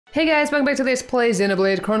Hey guys, welcome back to Let's Play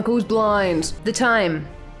Xenoblade Chronicles Blind. The time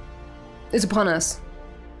is upon us.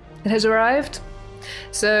 It has arrived.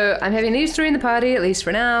 So I'm having these three in the party, at least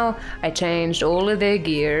for now. I changed all of their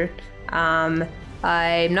gear. I'm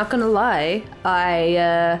not gonna lie,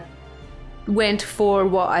 I went for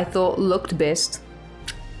what I thought looked best.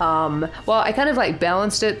 Well, I kind of like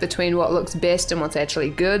balanced it between what looks best and what's actually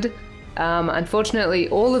good. Unfortunately,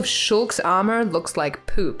 all of Shulk's armor looks like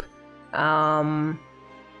poop.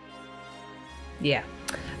 Yeah.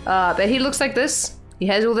 But he looks like this. He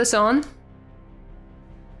has all this on.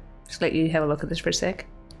 Just let you have a look at this for a sec.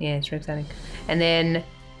 Yeah, it's very exciting. And then,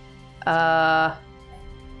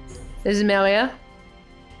 this is Melia.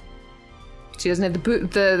 She doesn't have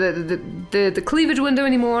the cleavage window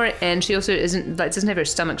anymore, and she also doesn't have her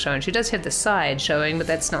stomach showing. She does have the side showing, but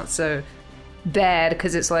that's not so bad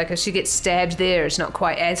because it's like if she gets stabbed there, it's not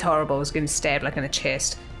quite as horrible as getting stabbed like in the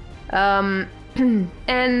chest.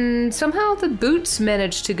 And somehow the boots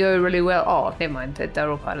managed to go really well. Oh, never mind, they're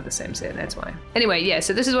all part of the same set, that's why. Anyway, yeah,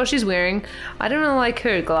 so this is what she's wearing. I don't really like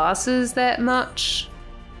her glasses that much,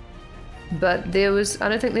 but I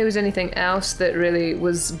don't think there was anything else that really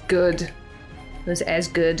was good. Was as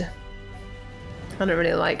good. I don't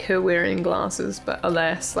really like her wearing glasses, but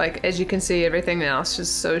alas, like as you can see, everything else is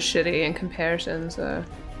so shitty in comparison, so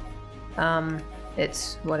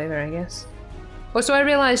it's whatever, I guess. Also, I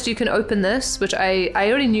realized you can open this, which I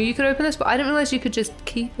already knew you could open this, but I didn't realize you could just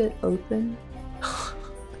keep it open.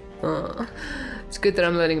 Oh, it's good that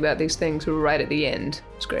I'm learning about these things right at the end.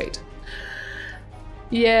 It's great.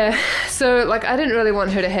 Yeah, so like I didn't really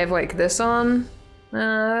want her to have like this on.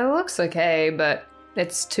 It looks okay, but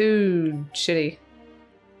it's too shitty.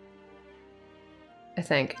 I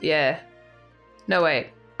think, yeah. No, wait.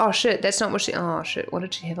 Oh shit, that's not what she- oh shit, what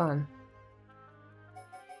did she have on?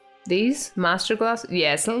 These? Master glasses?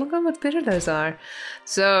 Yes, look how much better those are.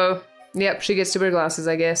 So, yep, she gets to wear glasses,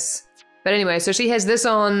 I guess. But anyway, so she has this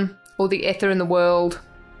on, all the ether in the world,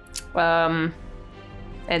 and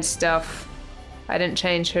stuff. I didn't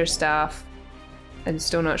change her stuff. I'm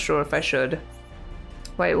still not sure if I should.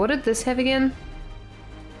 Wait, what did this have again?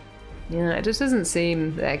 Yeah, it just doesn't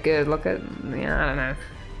seem that good. Look at, yeah, I don't know.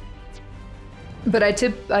 But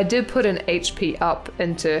I did put an HP up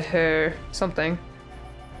into her something.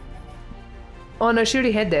 Oh no, she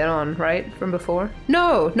already had that on, right? From before?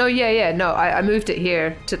 No, yeah, no, I moved it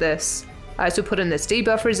here to this. I also put in this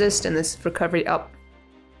debuff resist and this recovery up.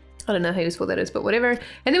 I don't know how useful that is, but whatever.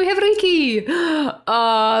 And then we have Riki!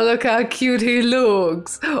 Ah, look how cute he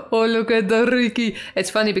looks! Oh, look at the Riki! It's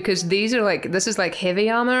funny because these are like, this is like heavy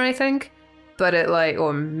armor, I think. But it like,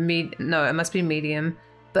 or no, it must be medium.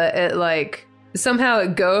 But it like, somehow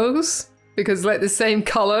it goes because like the same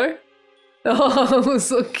color. Oh,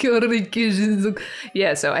 so cute, Riki.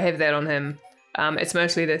 Yeah, so I have that on him. It's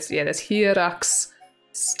mostly this, yeah, this Hirax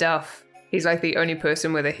stuff. He's like the only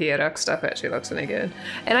person where the Hirax stuff actually looks really good.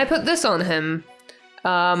 And I put this on him.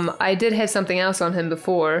 I did have something else on him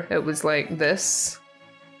before. It was like this.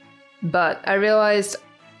 But I realized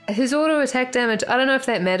his auto attack damage, I don't know if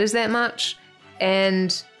that matters that much.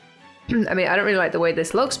 And I mean, I don't really like the way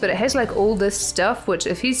this looks, but it has like all this stuff, which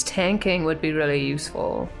if he's tanking would be really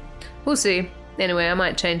useful. We'll see. Anyway, I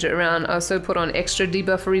might change it around. I also put on extra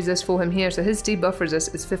debuff resist for him here, so his debuff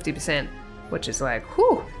resist is 50%, which is like,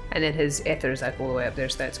 whew! And then his ether is like all the way up there,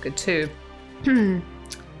 so that's good too.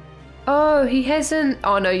 Oh, he hasn't...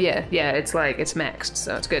 Oh no, yeah, it's like, it's maxed,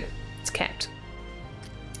 so it's good. It's capped.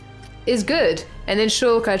 Is good. And then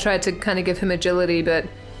Shulk, I tried to kind of give him agility, but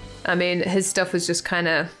I mean, his stuff was just kind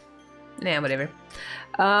of... Nah, whatever.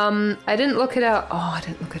 I didn't look at our... Oh, I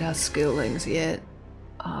didn't look at our skillings yet.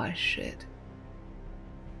 Oh, shit.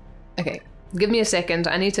 Okay, give me a second.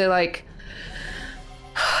 I need to, like,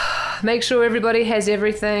 make sure everybody has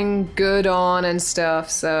everything good on and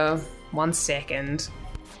stuff, so 1 second.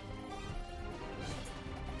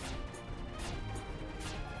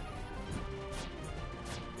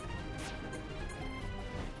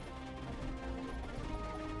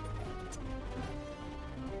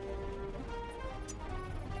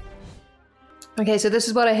 Okay, so this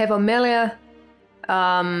is what I have on Melia.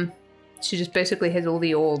 She just basically has all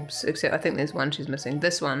the orbs, except I think there's one she's missing.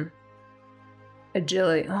 This one.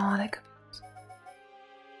 Agility. Oh, that could be...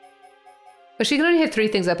 But she can only have 3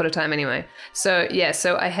 things up at a time anyway. So, yeah,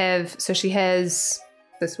 so I have... So she has...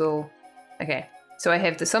 This will... Okay. So I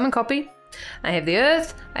have the summon copy. I have the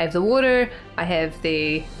earth. I have the water. I have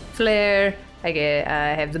the flare. I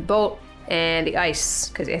have the bolt. And the ice,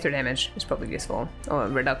 because ether damage is probably useful, or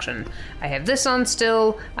reduction. I have this on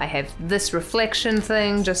still, I have this reflection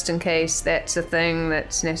thing, just in case that's a thing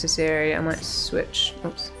that's necessary. I might switch,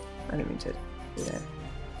 oops, I didn't mean to do that.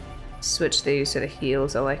 switch these so the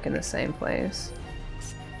heals are like in the same place.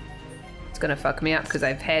 It's gonna fuck me up because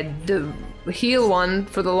I've had the heal one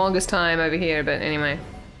for the longest time over here, but anyway.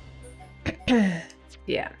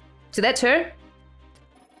 Yeah. So that's her.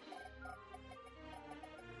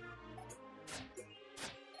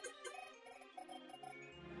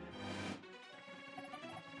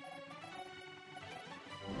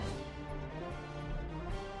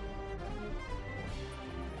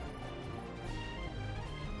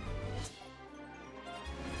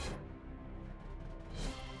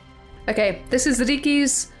 Okay, this is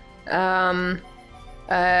Riki's. He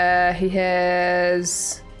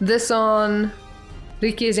has this on.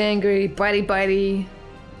 Riki is angry, bitey.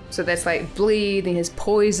 So that's like bleed, he has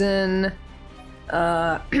poison.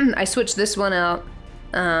 I switched this one out.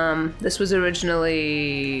 This was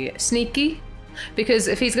originally sneaky. Because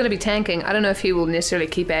if he's going to be tanking, I don't know if he will necessarily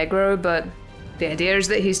keep aggro, but the idea is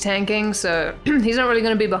that he's tanking, so he's not really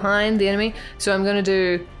going to be behind the enemy. So I'm going to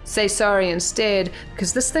do say sorry instead,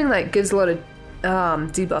 because this thing like gives a lot of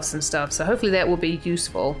debuffs and stuff, so hopefully that will be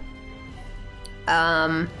useful.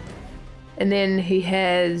 And then he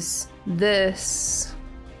has this,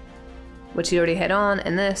 which he already had on,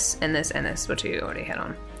 and this, and this, and this, which he already had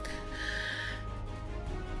on.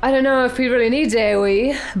 I don't know if he really needs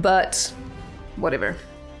AoE, but whatever.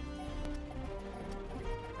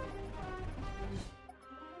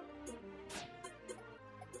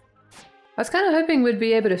 I was kind of hoping we'd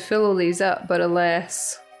be able to fill all these up, but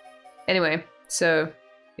alas. Anyway, so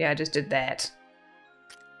yeah, I just did that.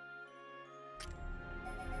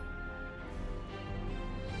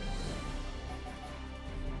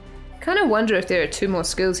 Kind of wonder if there are 2 more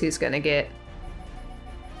skills he's gonna get.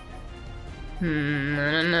 I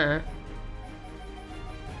don't know.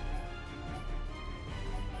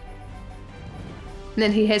 And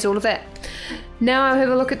then he has all of that. Now I'll have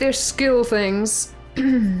a look at their skill things.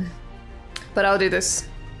 But I'll do this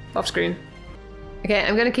off screen. Okay,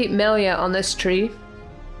 I'm gonna keep Melia on this tree.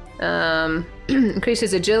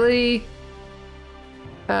 Increases agility.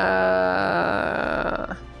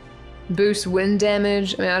 Boost wind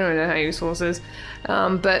damage. I mean, I don't know how useful this is.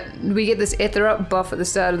 But we get this Ether Up buff at the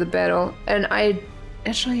start of the battle. And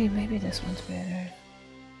actually, maybe this one's better.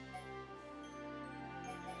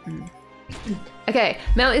 Okay,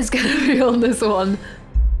 Mount is gonna be on this one.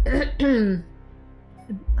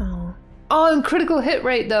 Oh, and critical hit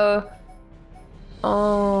rate though.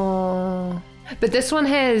 Oh. But this one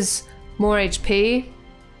has more HP.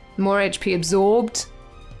 More HP absorbed.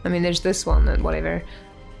 I mean, there's this one and whatever.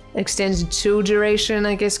 Extends chill duration,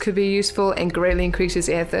 I guess, could be useful, and greatly increases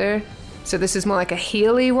ether. So this is more like a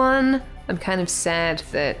healy one. I'm kind of sad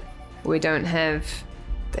that we don't have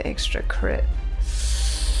the extra crit.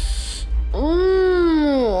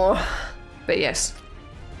 Ooh. But yes.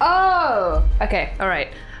 Oh! Okay, alright.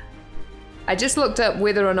 I just looked up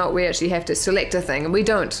whether or not we actually have to select a thing, and we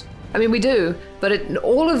don't. I mean, we do, but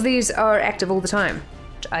all of these are active all the time.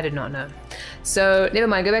 Which I did not know. So, never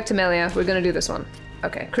mind, go back to Melia. We're gonna do this one.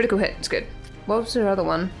 Okay, critical hit, it's good. What was the other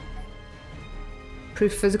one?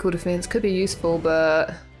 Proof physical defense could be useful,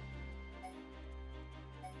 but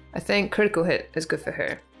I think critical hit is good for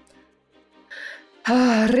her.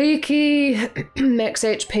 Riki, max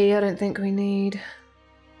HP, I don't think we need.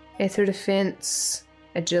 Ether defense,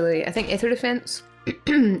 agility, I think ether defense.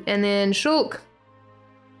 And then Shulk,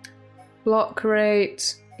 block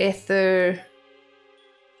rate, ether,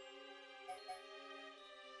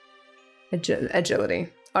 agility.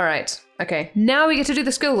 Alright, okay. Now we get to do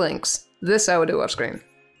the skill links. This I will do off screen.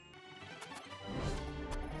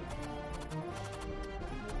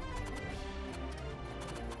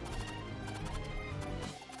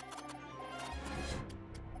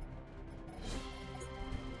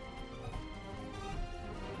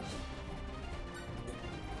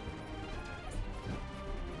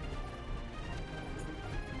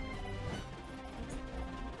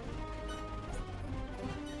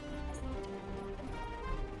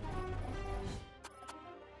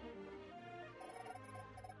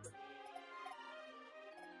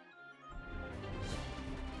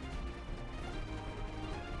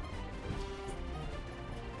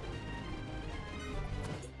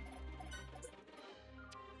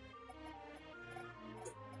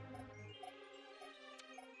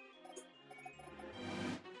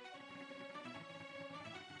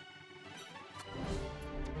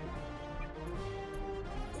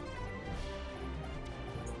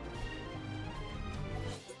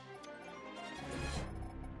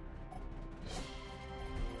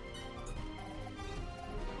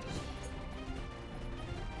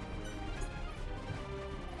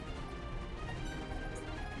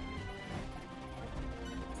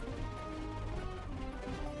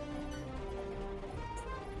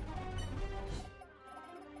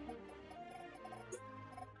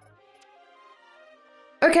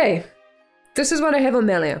 Okay, this is what I have on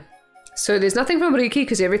Melia. So there's nothing from Riki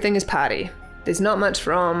because everything is party. There's not much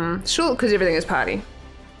from Shulk because everything is party.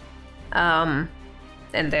 And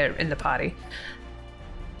they're in the party.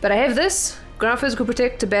 But I have this. Grant physical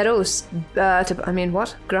protect to battle.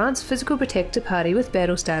 Grants physical protect to party with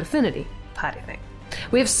battle start affinity. Party thing.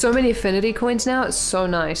 We have so many affinity coins now. It's so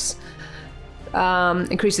nice.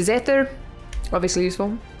 Increases ether. Obviously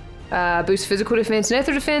useful. Boosts physical defense and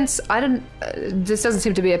ether defense. This doesn't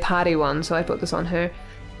seem to be a party one, so I put this on her.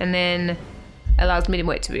 And then allows medium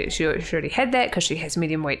weight to be. She already had that because she has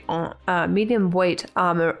medium weight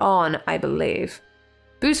armor on, I believe.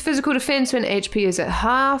 Boost physical defense when HP is at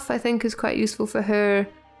half, I think is quite useful for her.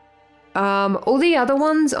 All the other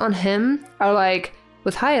ones on him are like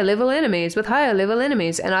with higher level enemies,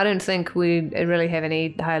 and I don't think we really have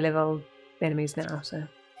any higher level enemies now, so.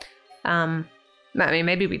 I mean,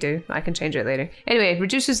 maybe we do. I can change it later. Anyway,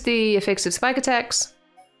 reduces the effects of spike attacks.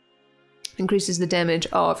 Increases the damage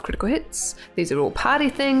of critical hits. These are all party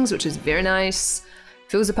things, which is very nice.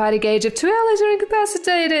 Fills the party gauge if 2 allies are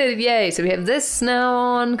incapacitated. Yay! So we have this now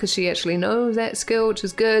on because she actually knows that skill, which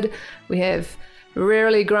is good. We have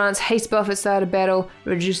rarely grants haste buff at start of battle,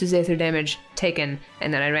 reduces ether damage taken,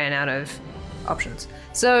 and then I ran out of options.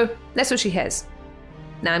 So that's what she has.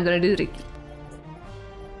 Now I'm gonna do Riki.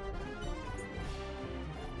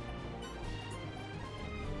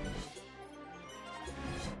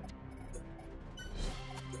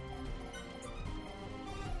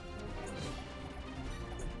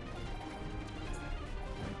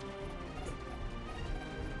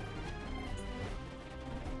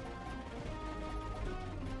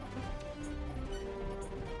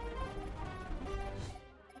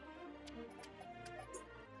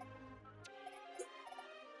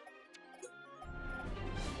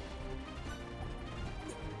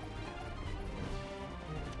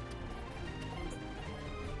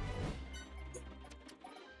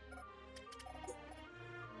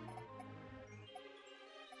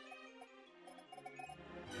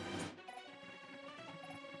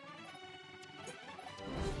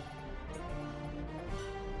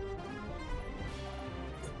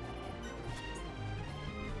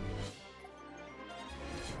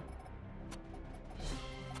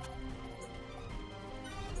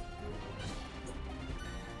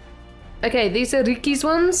 Okay, these are Riki's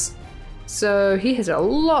ones. So he has a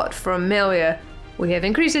lot from Melia. We have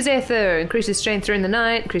increases ether, increases strength during the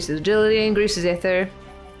night, increases agility, increases ether.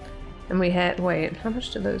 And we had, wait, how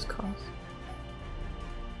much do those cost?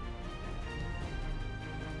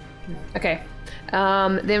 Okay.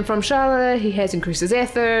 Then from Charlotte, he has increases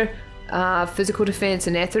ether, physical defense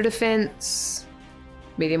and ether defense.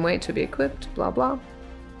 Medium weight to be equipped, blah blah.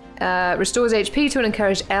 Restores HP to an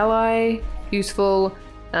encouraged ally, useful.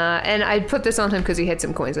 And I put this on him because he had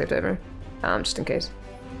some coins left over, just in case.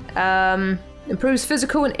 Improves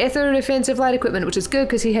physical and ether defensive light equipment, which is good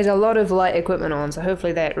because he has a lot of light equipment on, so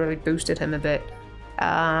hopefully that really boosted him a bit.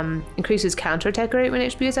 Increases counterattack rate when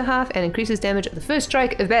HP is at half, and increases damage at the first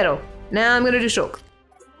strike of battle. Now I'm gonna do Shulk.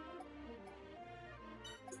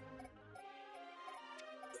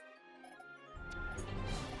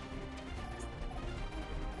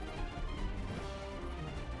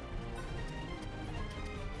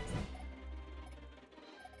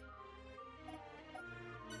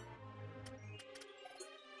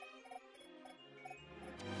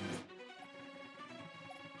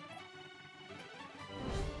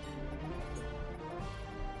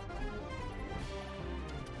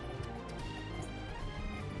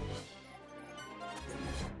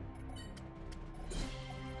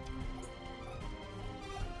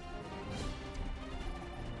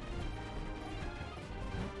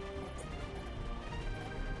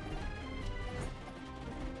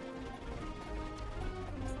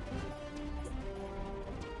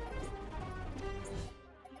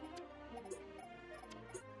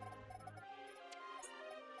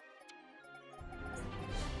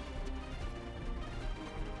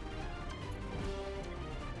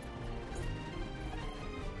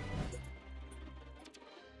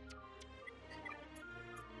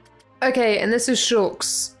 Okay, and this is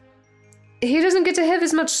Shulk's. He doesn't get to have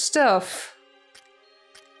as much stuff.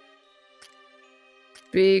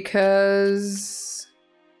 Because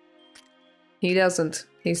he doesn't.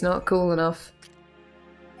 He's not cool enough.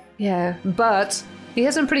 Yeah, but he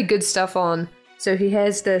has some pretty good stuff on. So he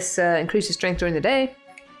has this increases strength during the day.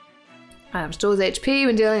 Restores HP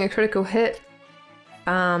when dealing a critical hit.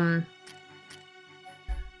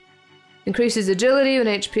 Increases agility when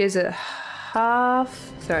HP is at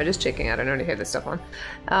half. Sorry, just checking. I don't already have this stuff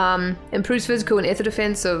on. Improves physical and ether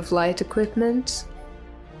defense of light equipment.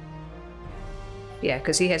 Yeah,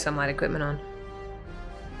 because he has some light equipment on.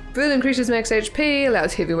 Boot increases max HP,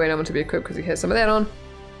 allows heavyweight armor to be equipped because he has some of that on.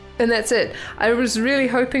 And that's it. I was really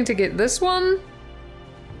hoping to get this one.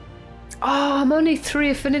 Oh, I'm only 3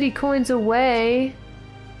 affinity coins away.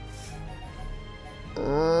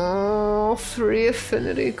 Oh, 3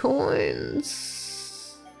 affinity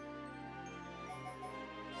coins.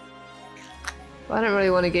 I don't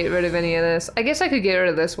really want to get rid of any of this. I guess I could get rid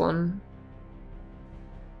of this one.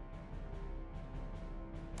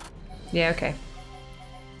 Yeah, okay.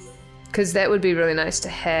 Because that would be really nice to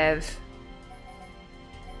have.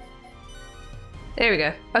 There we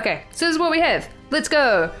go. Okay, so this is what we have. Let's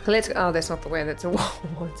go. Oh, that's not the way. That's a wall.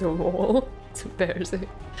 It's a wall. It's embarrassing.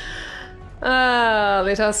 Ah,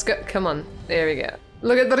 let us go. Come on. There we go.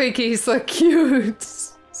 Look at Riki. He's so cute.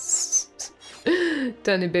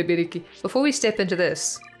 Tiny baby Riki. Before we step into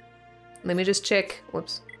this, let me just check.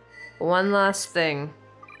 Whoops. One last thing.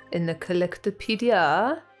 In the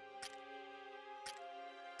Collectopedia.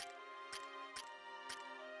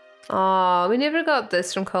 Oh, we never got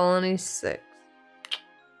this from Colony 6.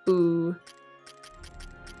 Ooh.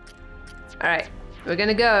 Alright, we're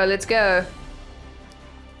gonna go. Let's go.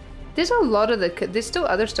 There's a lot of there's still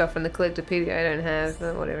other stuff in the Collectopedia I don't have,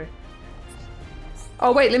 but whatever.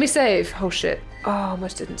 Oh wait, let me save. Oh shit. Oh, I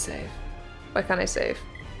almost didn't save. Why can't I save?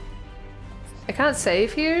 I can't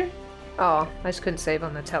save here? Oh, I just couldn't save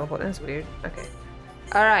on the teleport. That's weird. Okay.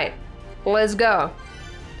 Alright, let's go.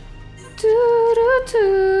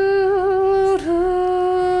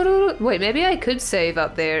 Wait, maybe I could save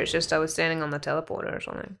up there. It's just I was standing on the teleporter or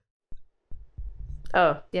something.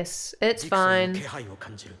 Oh, yes, it's fine.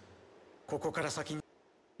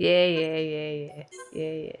 Yeah.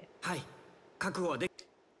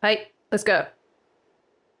 Hey, let's go.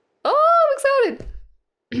 Oh, I'm excited.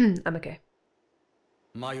 I'm okay.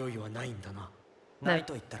 No.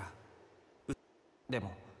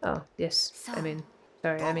 Oh, yes. I mean,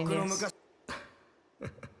 sorry, I mean, yes.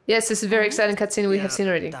 Yes, this is a very exciting cutscene we have seen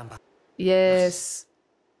already. Yes.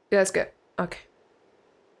 Yeah, let's go. Okay.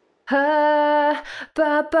 Ha,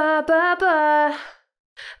 ba, ba, ba, ba.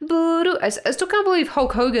 Boo-doo. I still can't believe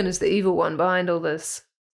Hulk Hogan is the evil one behind all this.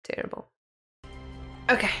 Terrible.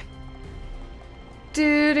 Okay.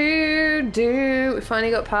 Do. We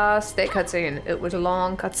finally got past that cutscene. It was a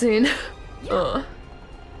long cutscene.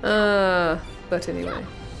 But anyway.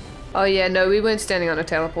 Oh yeah, no, we weren't standing on a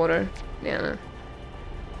teleporter. Yeah, no.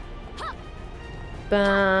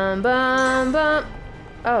 Bum, bum, bum.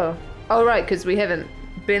 Oh. Oh, right, because we haven't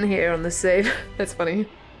been here on the save. That's funny.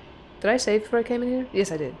 Did I save before I came in here? Yes,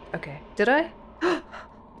 I did. Okay. Did I?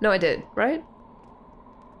 No, I did, right?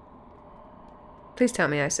 Please tell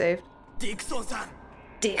me I saved. Dixon-san!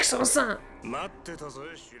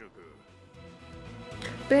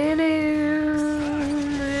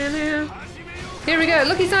 Here we go.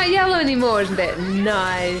 Look, he's not yellow anymore. Isn't that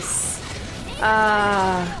nice?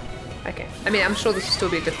 Okay. I mean, I'm sure this will still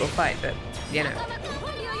be a difficult fight, but, you know.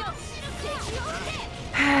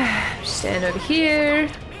 Stand over here.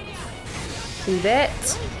 Do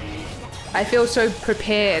that. I feel so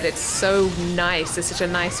prepared. It's so nice. It's such a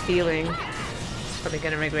nice feeling. Probably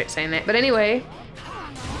gonna regret saying that. But anyway.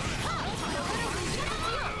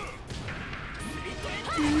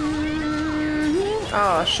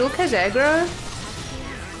 Oh, Shulk has aggro?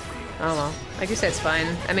 Oh well, I guess that's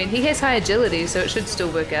fine. I mean, he has high agility, so it should still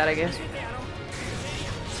work out, I guess.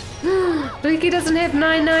 Riki doesn't have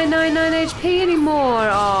 9999 HP anymore!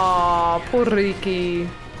 Aw, poor Riki.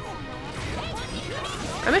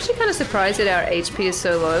 I'm actually kind of surprised that our HP is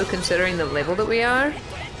so low, considering the level that we are.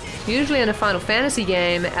 Usually in a Final Fantasy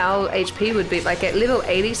game, our HP would be, like, at level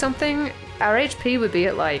 80 something, our HP would be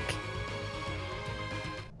at, like,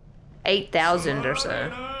 8,000 or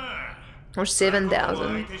so. Or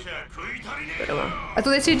 7,000. But oh well. I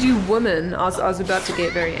thought they said you woman. I was about to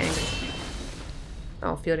get very angry.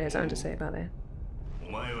 Oh, Field has something to say about that.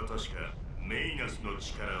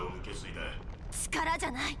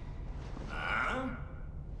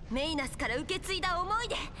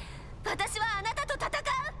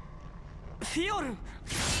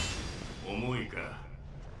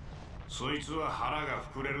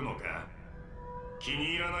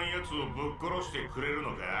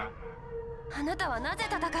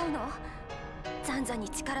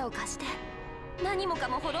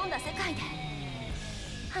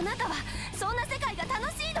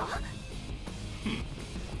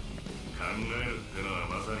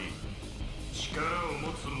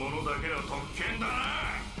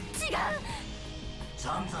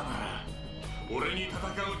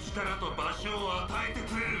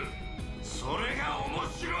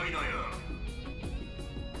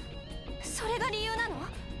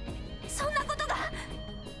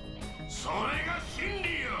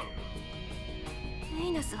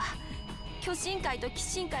 巨神界と鬼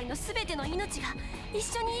神界の全ての命が一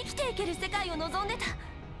緒に生きていける世界を望んでた。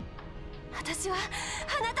私はあ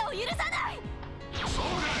なたを許さない。そう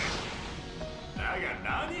かい。だが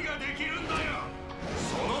何ができるんだよ、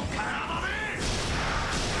その体で。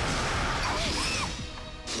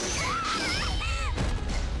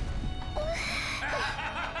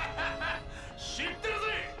知ってる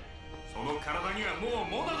ぜ、その体にはもう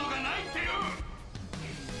モナドがないってよ。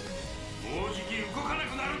もうじき動かな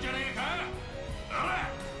くなるんじゃねえか。あら、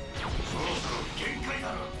そろそろ限界だ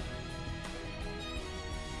ろ。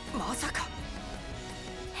まさか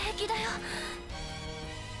平気だよ。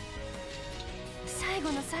最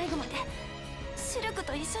後の最後までシルク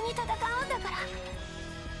と一緒に戦うんだから。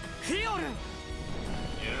フィオルン。いや、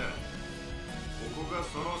ここが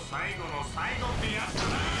その最後の最後ってやつだ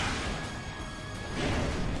な。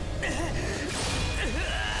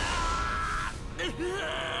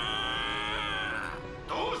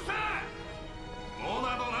どうした？モ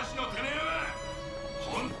ナドなしのてめえは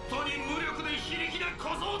本当に無力で非力な小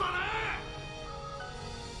僧だな。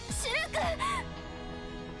シルク、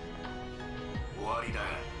終わりだ。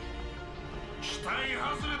期待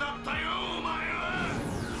外れだったよ、お前は。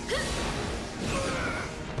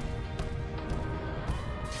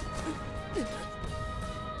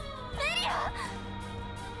メリア。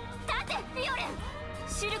だってフィオレン、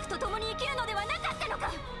シルクと共に生きるのではなかったの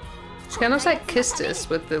か。 She kind of like kissed us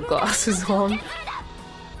with the glasses on.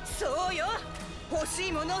 そうよ、欲し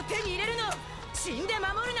いものを手に入れるの、死んで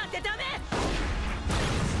守るなんてダメ。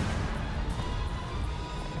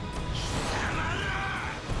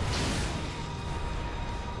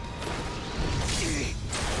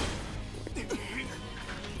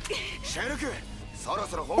シェルク、そろ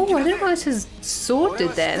そろ Oh, I didn't realize his sword did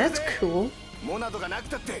that. That's cool. モナドがなく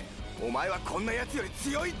たってお前はこんなやつより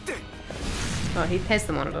強いって。 Oh, he has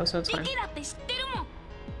the monitor, so it's ビ fine. キだって知ってるもん。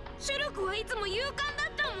シルクはいつも勇敢だ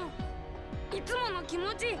ったもん。いつもの気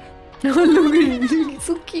持ち。 Look at him,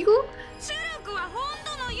 so cute. シルクは本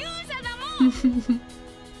当の勇者だもん。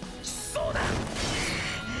そうだ、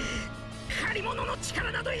借り物の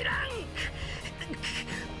力などいらん。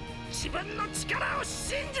自分の力を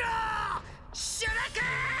信じろ、シュラク。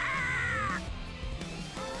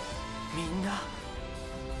みんな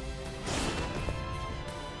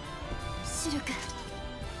シルク、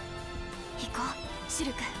行こう。シ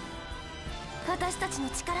ルク、私たちの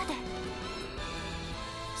力で。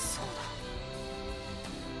そうだ、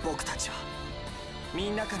僕たちはみ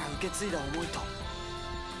んなから受け継いだ思いと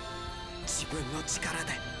自分の力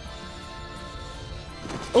で。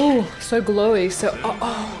 Oh, so glowy. So,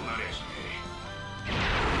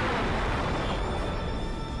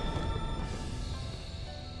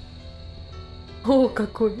 oh, かっ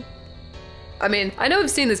こいい. I mean, I know I've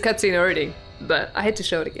seen this cutscene already, but I had to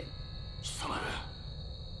show it again.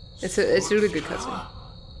 It's a really good cutscene.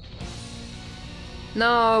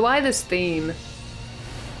 No, why this theme?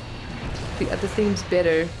 The other theme's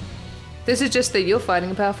better. This is just that you're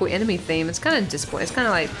fighting a powerful enemy theme. It's kind of disappointing. It's kind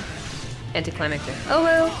of like anticlimactic. Oh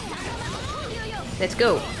well. Let's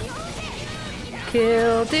go.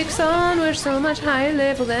 Kill Dixon. We're so much higher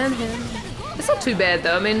level than him. It's not too bad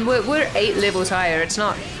though. I mean, we're 8 levels higher. It's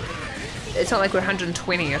not like we're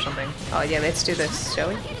 120 or something. Oh yeah, let's do this, shall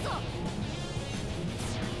we?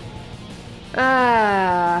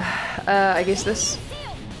 I guess this.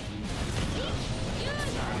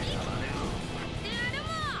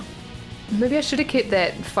 Maybe I should have kept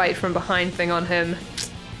that fight from behind thing on him.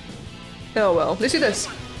 Oh well, let's do this.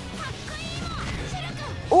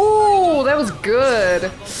 Oh, that was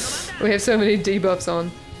good. We have so many debuffs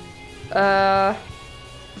on.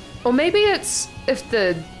 Or maybe it's if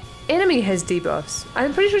the enemy has debuffs.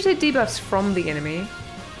 I'm pretty sure it said debuffs from the enemy.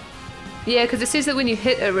 Yeah, because it says that when you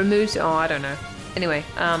hit it removes. Oh, I don't know. Anyway,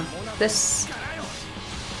 this.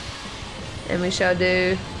 And we shall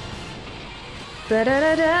do.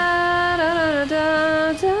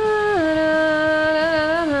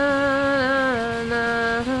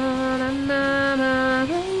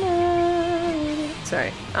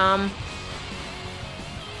 Sorry.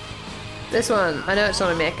 This one. I know it's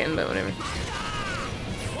not a mechan, but whatever.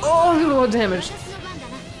 Oh, look at all the damage.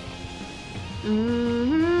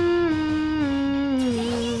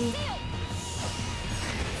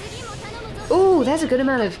 Ooh, that's a good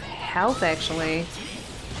amount of health, actually.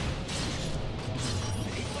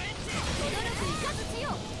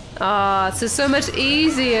 Ah, this is so much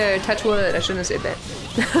easier. Touch wood. I shouldn't have said that.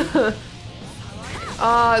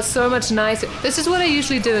 Ah, it's so much nicer. This is what I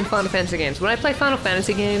usually do in Final Fantasy games. When I play Final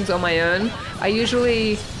Fantasy games on my own, I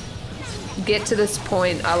usually get to this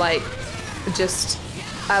point. I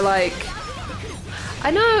I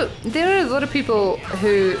know there are a lot of people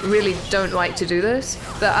who really don't like to do this,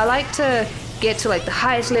 but I like to get to like the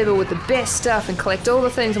highest level with the best stuff and collect all the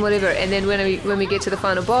things and whatever, and then when we get to the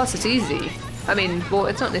final boss, it's easy. I mean, well,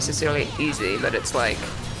 it's not necessarily easy, but it's like,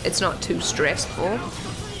 it's not too stressful.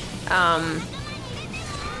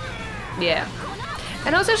 Yeah.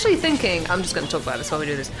 And I was actually thinking, I'm just going to talk about this while we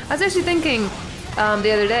do this. I was actually thinking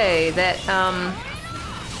the other day that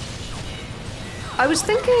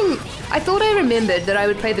I thought I remembered that I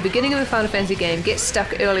would play the beginning of a Final Fantasy game, get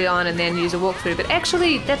stuck early on, and then use a walkthrough, but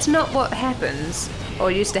actually that's not what happens,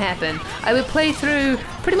 or used to happen. I would play through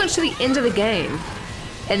pretty much to the end of the game,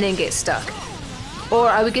 and then get stuck. Or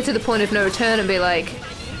I would get to the point of no return and be like,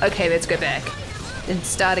 okay, let's go back, and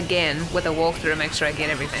start again with a walkthrough and make sure I get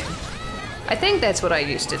everything. I think that's what I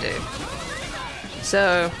used to do.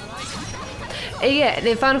 So... yeah, and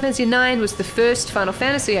then Final Fantasy IX was the first Final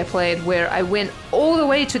Fantasy I played where I went all the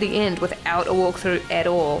way to the end without a walkthrough at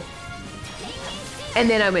all. And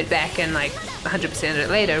then I went back and like 100%ed it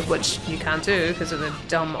later, which you can't do because of the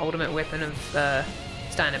dumb ultimate weapon of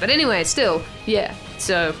Steiner. But anyway, still, yeah.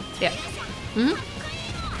 So, yeah.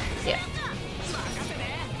 Yeah.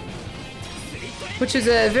 Which is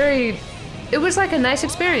a very... It was like a nice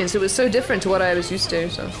experience. It was so different to what I was used to,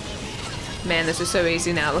 so... Man, this is so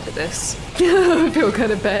easy now, look at this. I feel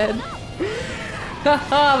kind of bad.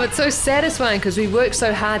 But so satisfying because we worked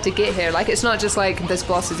so hard to get here. Like, it's not just like this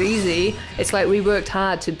boss is easy, it's like we worked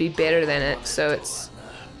hard to be better than it, so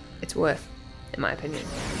it's worth, in my opinion.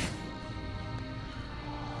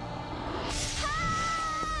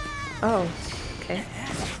 Oh, okay.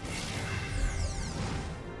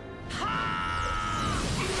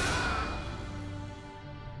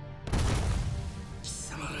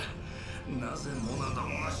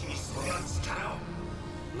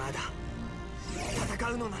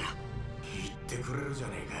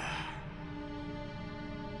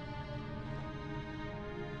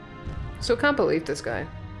 So I can't believe this guy.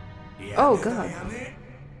 Oh god.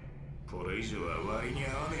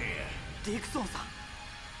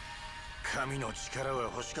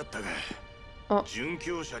 Oh.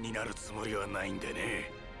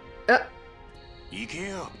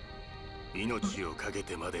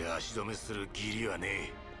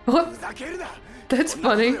 What? That's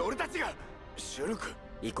funny.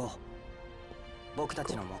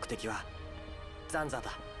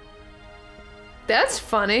 That's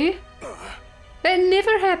funny. That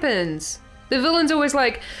never happens. The villain's always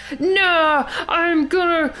like, no, I'm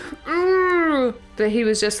gonna... But he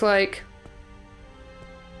was just like...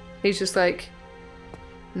 He's just like,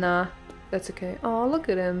 nah, that's okay. Oh, look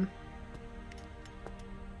at him.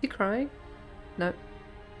 Is he crying? No.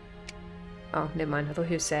 Oh, never mind. I thought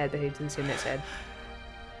he was sad, but he didn't seem that sad.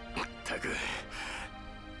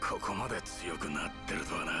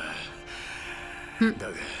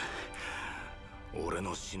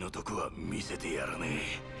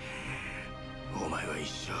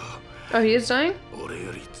 Oh, he is dying?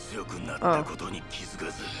 Oh.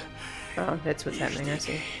 Oh, that's what's happening, I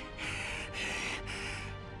see.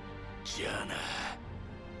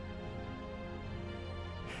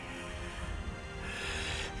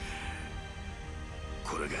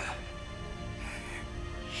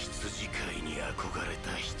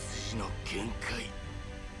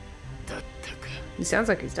 He sounds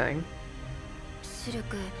like he's dying.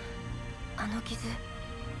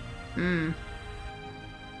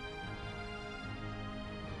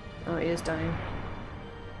 Oh, he is dying.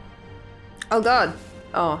 Oh god!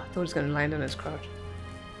 Oh, I thought he was gonna land on his crotch.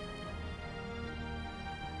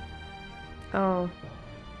 Oh.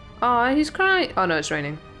 Oh, he's crying! Oh no, it's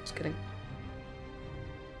raining. Just kidding.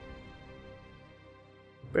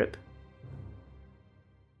 Rip.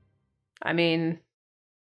 I mean...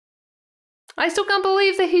 I still can't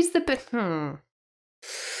believe that he's the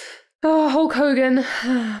Oh, Hulk Hogan.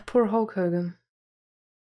 Poor Hulk Hogan.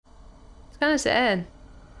 It's kind of sad.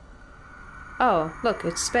 Oh, look,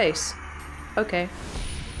 it's space. Okay.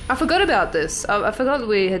 I forgot about this. I forgot that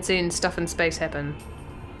we had seen stuff in space happen.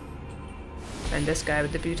 And this guy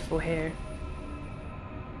with the beautiful hair.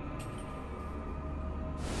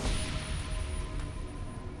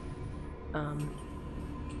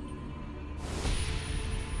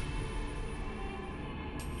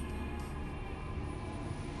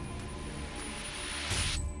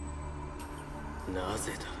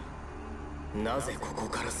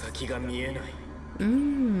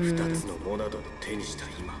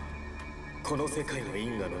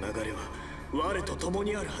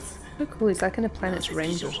 So cool, he's like in a planet's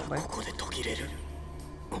range or something.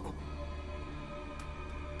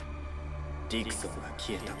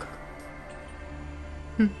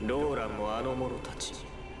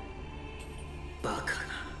 バカな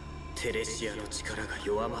テレシアの力が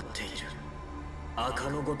弱まっている。赤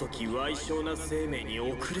のごとき歪小な生命に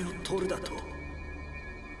遅れを取るだと。この世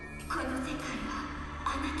界は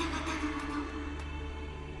あなた方のもの。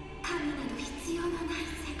神など必要のない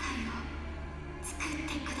世界を作っ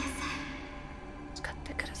てください。使っ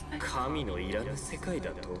てください。神のいらぬ世界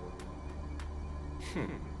だと。ふ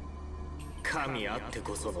ん、神あって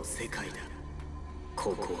こその世界だ。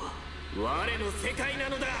ここは我の世界な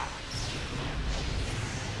のだ。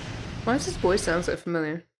 Why does his voice sound so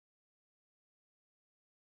familiar?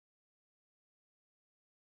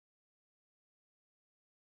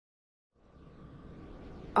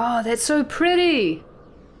 Oh, that's so pretty!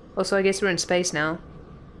 Also, I guess we're in space now.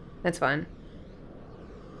 That's fine.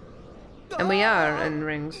 And we are in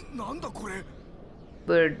rings.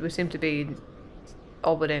 We seem to be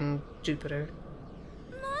orbiting Jupiter.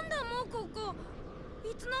 なんだもうここ。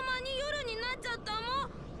いつの間に夜になっちゃった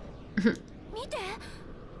の？見て。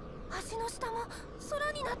橋の下も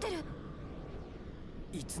空になってる。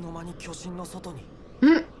いつの間に巨神の外に。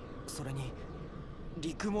それに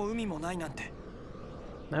陸も海もないなんて。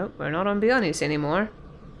 Nope, we're not on Bionis anymore.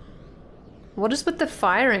 What is with the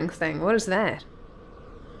firing thing? What is that?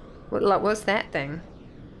 What's that thing?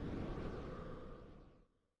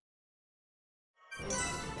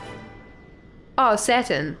 Oh,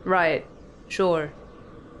 Saturn. Right. Sure.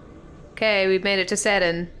 Okay, we've made it to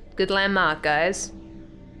Saturn. Good landmark, guys.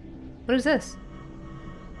 What is this?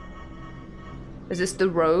 Is this the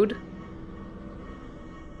road?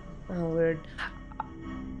 Oh, weird.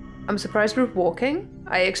 I'm surprised we're walking.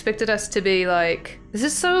 I expected us to be like... This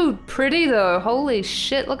is so pretty though. Holy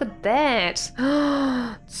shit, look at that.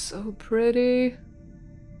 It's so pretty.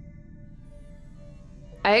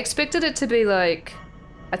 I expected it to be like...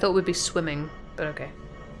 I thought we'd be swimming, but okay.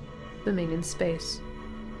 Swimming in space.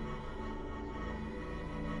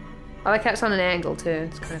 I like how it's on an angle too.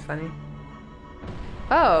 It's kind of funny.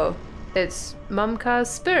 Oh, it's Mumka's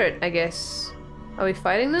spirit, I guess. Are we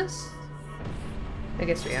fighting this? I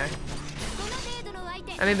guess we are.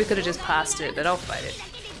 I mean, we could have just passed it, but I'll fight it.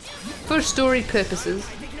 For story purposes.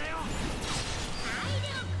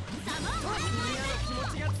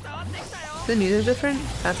 Is the music different?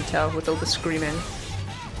 Hard to tell with all the screaming.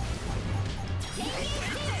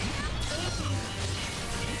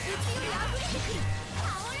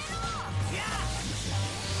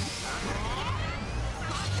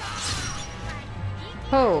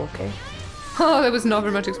 Oh, okay. Oh, that was not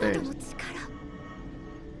very much experience.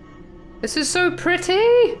 This is so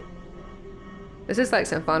pretty! This is like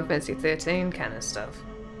some Final Fantasy 13 kind of stuff.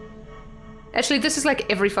 Actually, this is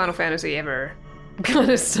like every Final Fantasy ever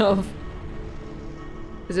kind of stuff.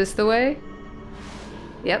 Is this the way?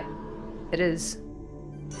 Yep, it is.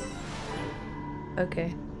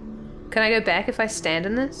 Okay. Can I go back if I stand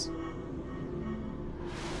in this?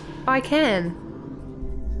 Oh, I can.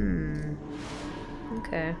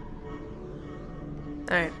 Okay.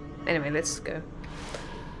 Alright. Anyway, let's go.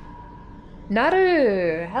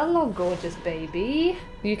 Naru! Hello, gorgeous baby.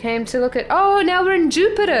 You came to look at... Oh, now we're in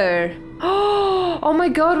Jupiter! Oh my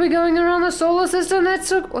god, we're going around the solar system? That's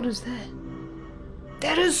so... What is that?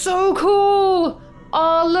 That is so cool!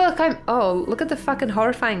 Oh, look, Oh, look at the fucking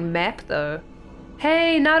horrifying map, though.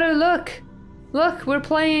 Hey, Naru, look! Look, we're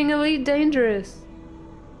playing Elite Dangerous.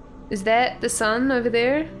 Is that the sun over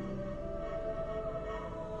there?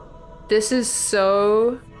 This is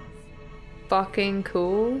so fucking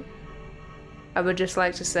cool. I would just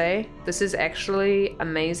like to say, this is actually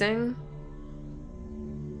amazing.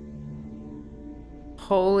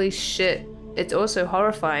 Holy shit. It's also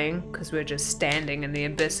horrifying, because we're just standing in the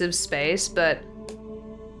abyss of space, but...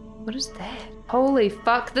 What is that? Holy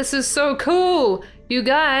fuck, this is so cool! You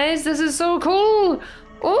guys, this is so cool!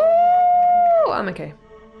 Oh, I'm okay.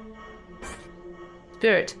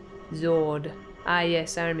 Spirit. Zord. Ah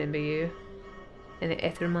yes, I remember you. And the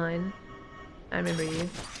Ether Mine. I remember you.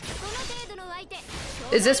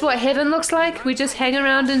 Is this what heaven looks like? We just hang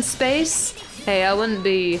around in space? Hey, I wouldn't,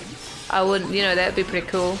 you know, that'd be pretty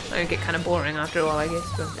cool. I'd get kind of boring after a while, I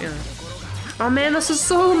guess, but, you know. Oh man, this is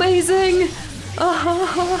so amazing!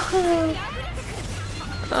 Oh.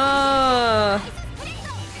 Oh.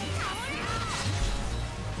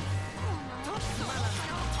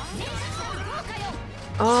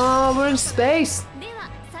 Oh, we're in space!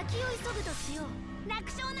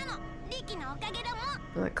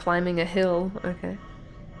 Like climbing a hill, okay.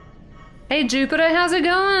 Hey Jupiter, how's it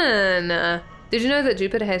going? Did you know that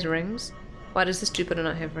Jupiter has rings? Why does this Jupiter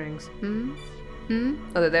not have rings?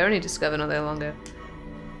 Oh, they're only discovered not that long ago.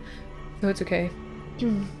 Oh, it's okay.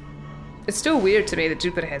 It's still weird to me that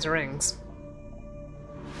Jupiter has rings.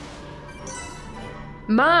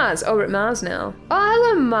 Mars! Oh, we're at Mars now. Oh,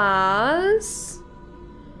 hello, Mars!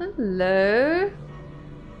 Hello.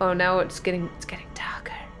 Oh, now it's getting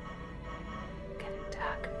darker. Getting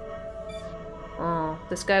darker. Oh,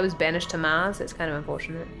 this guy was banished to Mars? That's kind of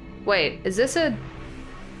unfortunate. Wait, is this a...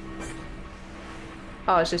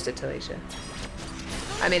 Oh, it's just a Talisha.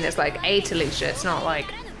 I mean, it's like a Talisha. It's not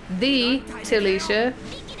like the Talisha.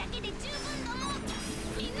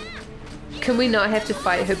 Can we not have to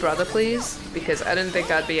fight her brother, please? Because I don't think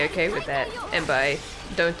I'd be okay with that. And by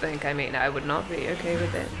don't think, I mean I would not be okay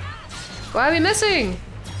with that. Why are we missing?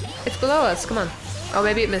 It's below us. Come on. Oh,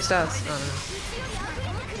 maybe it missed us. I don't know.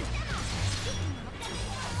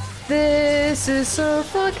 This is so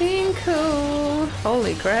fucking cool.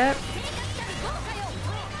 Holy crap.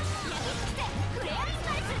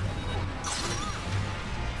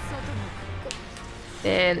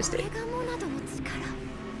 And it's dead.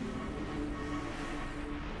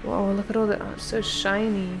 Whoa, look at all that. Oh, it's so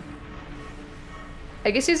shiny. I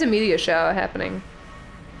guess there's a meteor shower happening.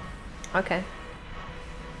 Okay.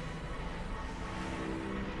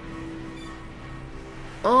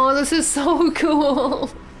 Oh, this is so cool.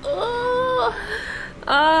 Oh.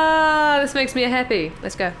 Ah, this makes me happy.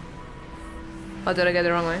 Let's go. Oh, did I go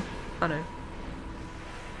the wrong way? Oh no.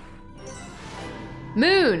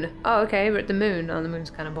 Moon! Oh, okay, we're at the moon. Oh, the moon's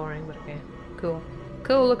kind of boring, but okay. Cool.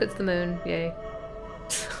 Cool, look, it's the moon. Yay.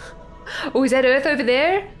 Oh, is that Earth over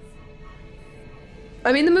there?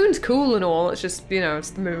 I mean, the moon's cool and all. It's just, you know,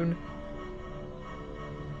 it's the moon.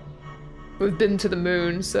 We've been to the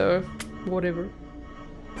moon, so whatever.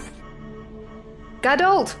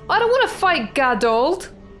 Gadolt! I don't want to fight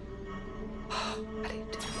Gadolt!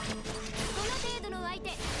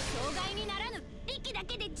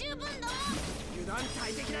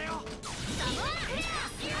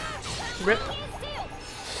 Rip.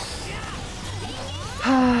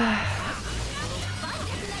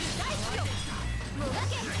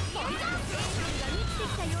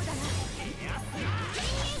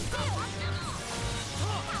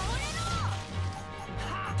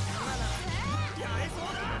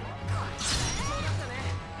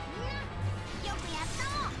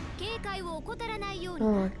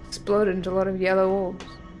 Oh, exploded into a lot of yellow orbs.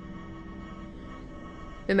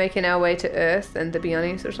 We're making our way to Earth and the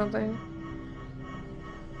Bionis or something.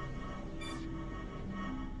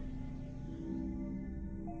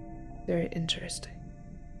 Very interesting.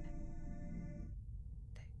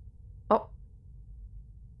 Oh.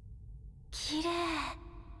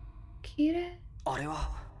 Kirei. あれは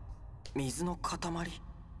水の塊。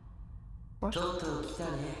とうとう来たね、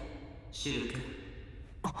シュル君。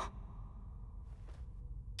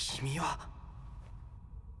君は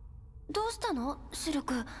どうしたの、シル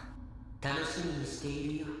ク。楽しみにして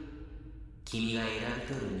いるよ。君が選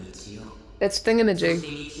び取る道を。That's そして thingamajig.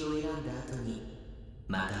 道を選んだ後に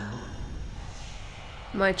また会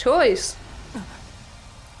おう。 My choice.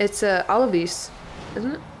 It's Olivis,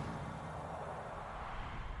 isn't it?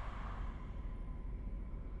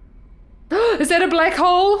 Is that a black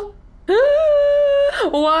hole?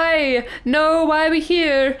 Why? No, why are we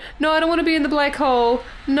here? No, I don't want to be in the black hole.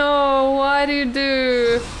 No, why do you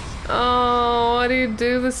do? Oh, why do you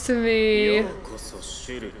do this to me?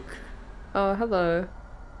 Oh, hello.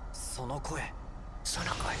 その声ザン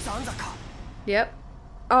ザか。 Yep.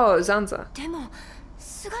 Oh, Zanza. でも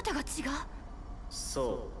姿が違う。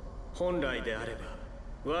そう、本来であれば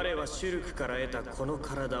我はシュルクから得たこの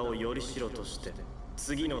体をよりしろとして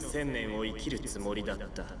次の1000年を生きるつもりだっ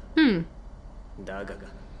た。だが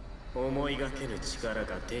思いがけぬ力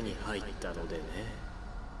が手に入ったのでね。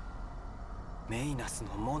メイナス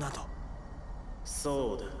のモナド。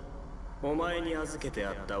そうだ、お前に預けて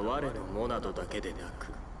あった我のモナドだけでなく、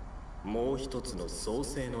もう一つの創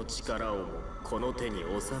世の力をもこの手に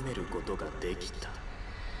収めることができた。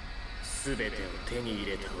全てを手に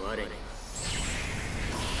入れた我に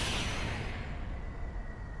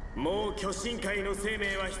もう巨神界の生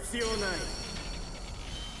命は必要ない。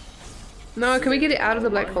 No, can we get it out of the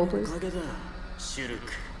black hole, please? シュル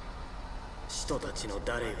ク、人たちの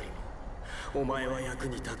誰よりもお前は役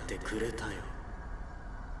に立ってくれたよ。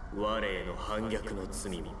我への反逆の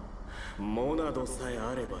罪もモナドさえ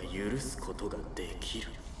あれば許すことができる。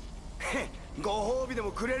へっ、ご褒美で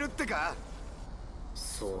もくれるってか。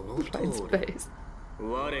その通 Blind り。 space.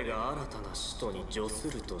 我が新たな使徒に叙す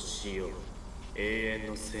るとしよう。永遠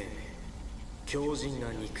の生命、強靭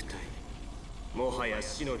な肉体。もはや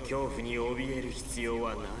死の恐怖に怯える必要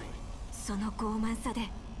はない。その傲慢さで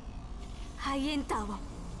ハイエンターを、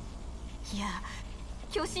いや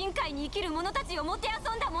巨神界に生きる者たちをもてあ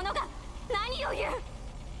そんだ者が何を言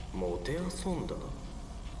う。もてあそんだ。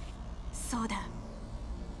そうだ、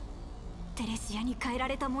テレシアに変えら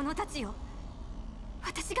れた者たちよ、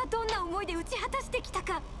私がどんな思いで打ち果たしてきた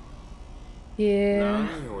か。Yeah.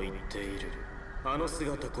 何を言っている。あの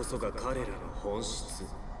姿こそが彼らの本質。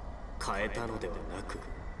変えたのではなく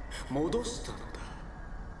戻したのだ。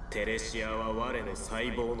テレシアは我の細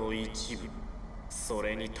胞の一部。そ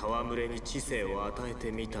れに戯れに知性を与え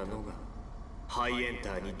てみたのがハイエン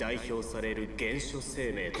ターに代表される原初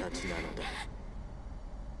生命たちなのだ。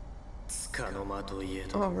束の間といえ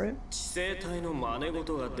ど、知性体の真似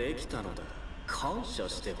事ができたのだ。感謝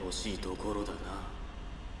してほしいところだ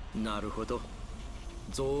な。なるほど。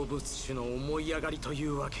造物主の思い上がりとい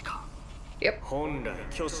うわけか。本来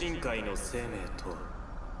巨神界の生命とは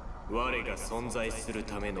我が存在する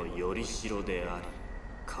ためのよりしろであり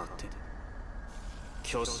糧だ。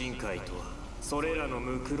巨神界とはそれらの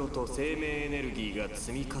ムクロと生命エネルギーが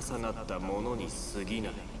積み重なったものに過ぎな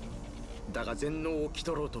い。だが全能を気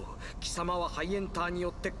取ろうと貴様はハイエンターによ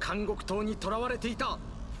って監獄島に囚われていた。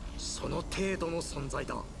その程度の存在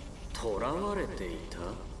だ。囚われていた。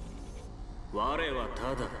我は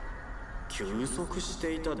ただ休息し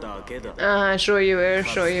ていただけだ。Sure you were,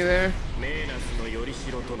 sure you were. メーナスのより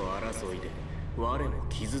しろとの争いで我も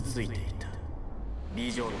傷ついていた。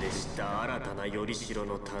ビジョンで知った新たなよりしろ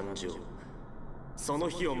の誕生、その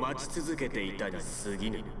日を待ち続けていたに過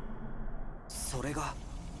ぎぬ。それが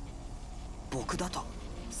僕だと。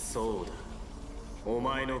そうだ。お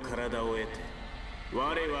前の体を得て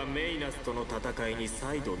我はメイナスとの戦いに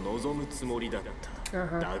再度臨むつもりだった。だ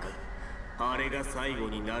があれが最後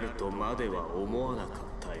になるとまでは思わなかっ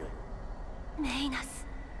たよ。メイナス。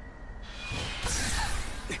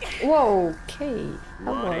Whoa, okay.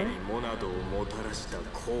 我にモナドをもたらした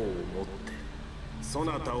功をもってそ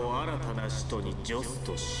なたを新たな使徒にジョス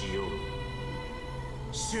としよう。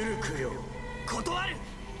シュルクよ、断る。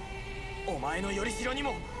お前のよりしろに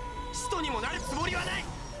も使徒にもなるつもりはない。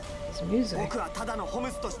僕はただのホム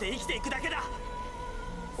スとして生きていくだけだ。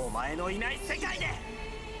お前のいない世界で。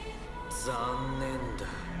残念だ。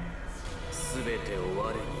すべてを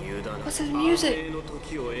我に委ねWhat's his music? 安寧の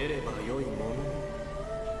時を得ればよいもの。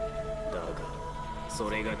だがそ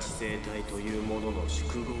れが知性体というものの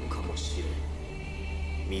宿業かもしれ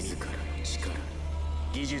ん。自らの力、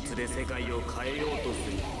技術で世界を変えようとす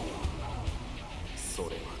る。そ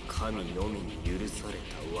れは神のみに許され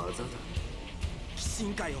た技だ。鬼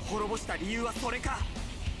神界を滅ぼした理由はそれか。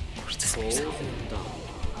当然だ。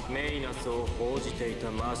メイナスを報じてい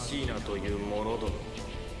たマシーナという者ども、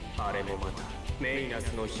あれもまたメイナ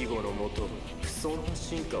スの庇護のもと不遜な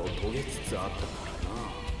進化を遂げつつあったから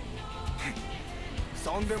な。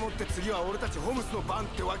そんでもって次は俺たちホムスの番っ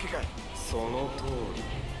てわけかい。その通り。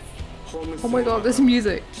ホムス Oh my god, this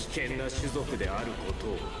music. 危険な種族であるこ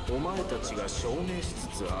とをお前たちが証明しつ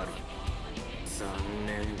つある。残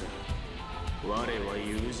念だ。我は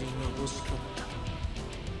友人が欲しかった。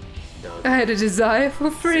I had a desire for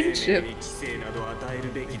生命 friendship. に知性など与え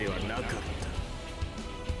るべきではなかっ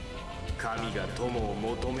た。神が友を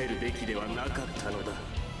求めるべきではなかったのだ。違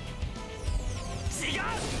う。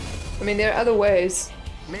 I mean, there are other ways.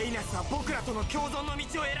 メイナスは僕らとの共存の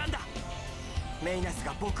道を選んだ。メイナス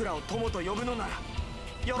が僕らを友と呼ぶのなら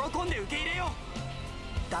喜んで受け入れよう。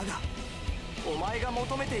だがお前が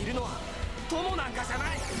求めているのは友なんかじゃ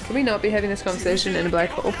ない。 Can we not be having this conversation in a black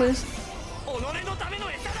hole, please? 己のため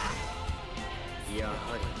の餌だ。やは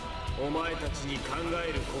りお前たちに考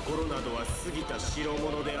える心などは過ぎた代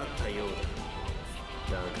物であったよう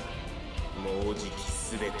だ。だがもうじき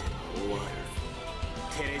全ては終わる。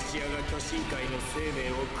テレシアが巨神界の生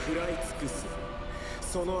命を食らい尽くす。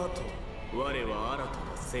その後我は新たな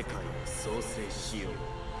世界を創生しよう。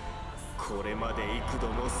これまで幾度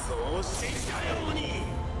もそうしてきたように。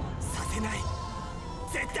させない。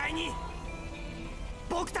絶対に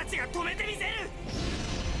僕たちが止めてみせる。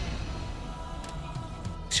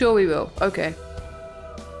 Sure we will. Okay.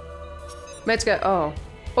 Let's go. Oh.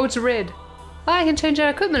 Oh, it's red. Oh, I can change our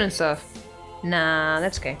equipment and stuff. Nah,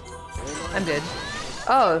 that's okay. I'm good.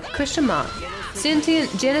 Oh, question mark.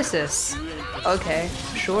 Sentient Genesis. Okay,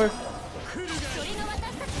 sure.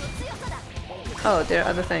 Oh, there are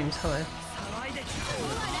other things. Hello.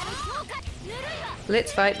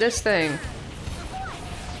 Let's fight this thing.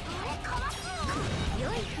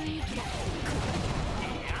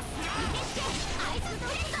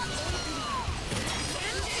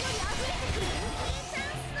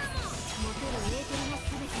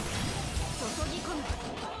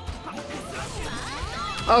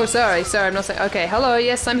 Oh, sorry, I'm not saying. Okay, hello,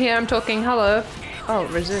 yes, I'm here, I'm talking, hello. Oh,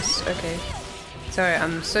 resist, okay. Sorry,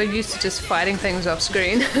 I'm so used to just fighting things off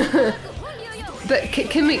screen. But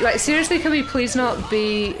can we, like, seriously, can we please not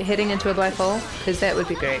be heading into a black hole? Because that would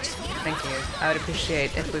be great. Thank you. I would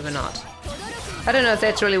appreciate if we were not. I don't know if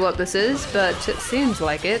that's really what this is, but it seems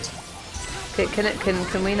like it. Okay,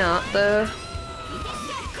 can we not though?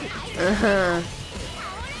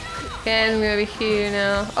 Can we over here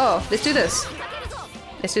now? Oh, let's do this.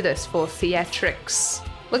 Let's do this for theatrics.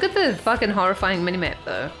 Look at the fucking horrifying minimap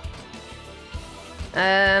though.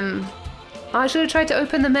 I should have tried to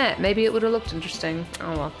open the map. Maybe it would have looked interesting.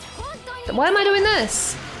 Oh well. Then why am I doing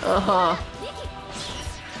this? Oh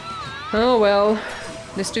well.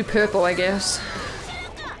 Let's do purple, I guess.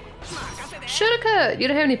 Should occur. You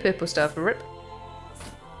don't have any purple stuff, rip.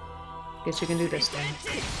 Guess you can do this then.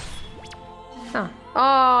 Huh.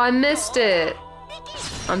 Oh, I missed it.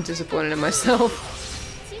 I'm disappointed in myself.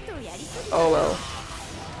 Oh well.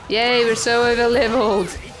 Yay, we're so over leveled.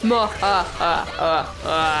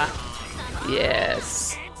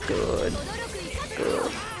 Yes. Good.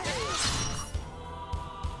 Good.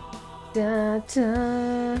 Da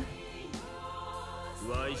da.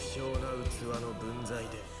 矮小な器の分際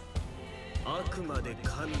であくまで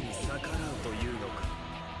神に逆らうというのか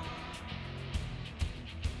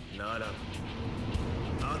なら圧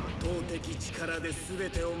倒的力で全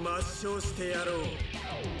てを抹消してやろう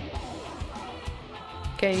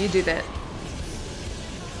Okay, you do that.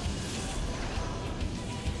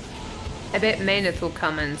 I bet Mayneth will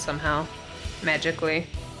come in somehow, magically.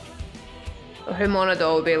 Or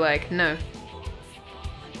Hermonadol will be like, no.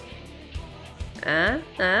 No?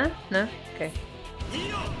 Okay.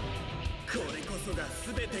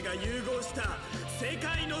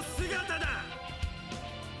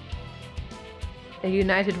 A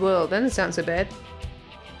united world, that doesn't sound so bad.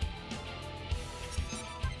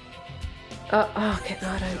 Oh, okay, no,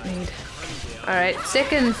 I don't need. Alright,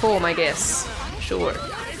 second form, I guess. Sure.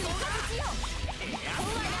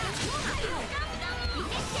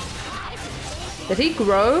 Did he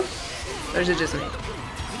grow? Or is it just me?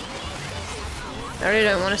 I really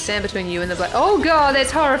don't want to stand between you and the black. Oh god,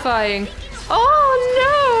 that's horrifying!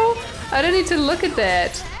 Oh no! I don't need to look at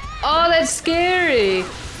that. Oh, that's scary!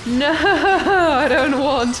 No, I don't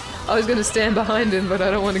want. I was gonna stand behind him, but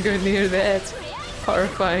I don't want to go near that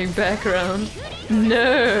horrifying background.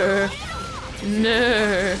 No!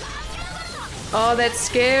 No! Oh, that's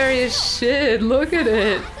scary as shit. Look at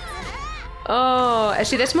it. Oh,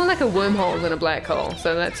 actually, that's more like a wormhole than a black hole,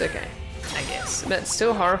 so that's okay, I guess. But it's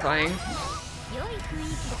still horrifying.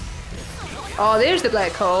 Oh, there's the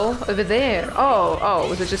black hole over there. Oh,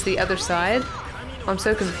 was it just the other side? I'm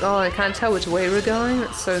so confused. Oh, I can't tell which way we're going.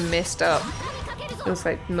 It's so messed up. It was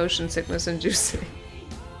like motion sickness inducing.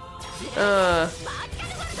 Da,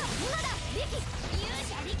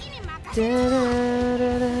 da,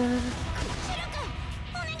 da, da.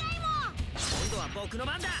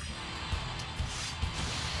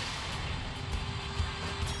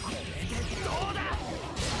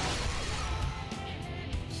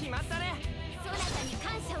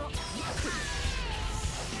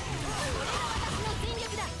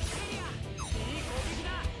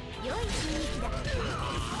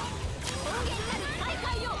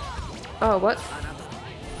 Oh, what?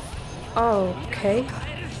 Oh, okay.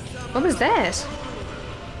 What was that?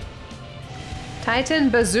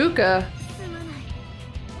 Titan bazooka.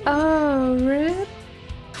 Oh, rip.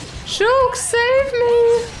 Shulk, save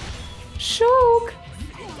me! Shulk!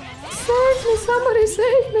 Save me, somebody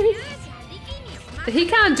save me! He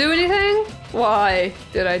can't do anything? Why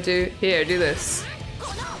did I do? Here, do this.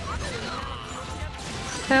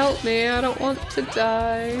 Help me, I don't want to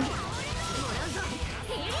die.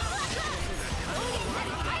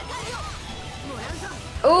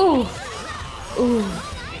 Ooh! Ooh.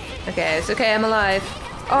 Okay, it's okay, I'm alive.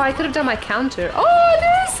 Oh, I could have done my counter. Oh,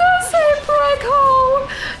 there's a same black hole!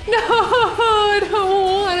 No, I don't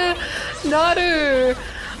wanna. Naru!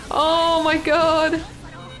 Oh my god!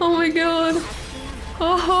 Oh my god!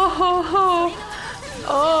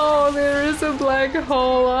 Oh, there is a black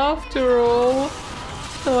hole after all.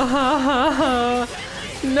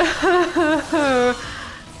 No!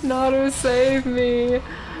 Naru, save me!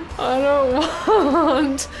 I don't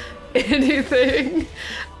want anything.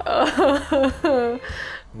 I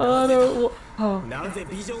don't want. Oh.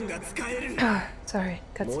 Sorry,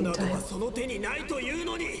 cutscene time.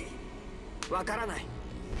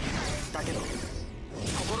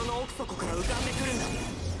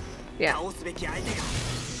 Yeah.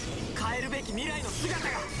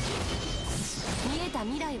 見えた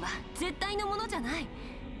未来は絶対のものじゃない。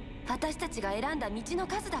私たちが選んだ道の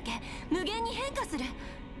数だけ無限に変化する。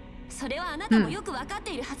それはあなたもよく分かっ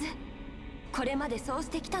ているはず。これまでそうし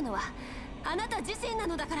てきたのはあなた自身な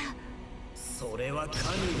のだから。それは神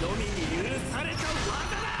のみに許された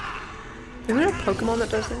技だ。Is there a Pokemon that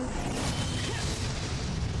does that?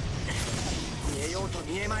 見えようと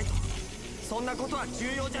見えまいとそんなことは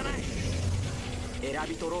重要じゃない。選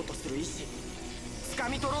び取ろうとする意志、掴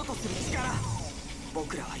み取ろうとする力、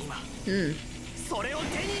僕らは今、それを手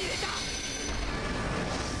に入れ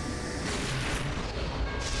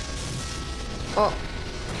た。あ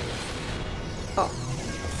あ、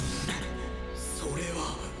それ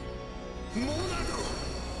はモナ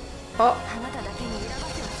あ、あなただけに選ば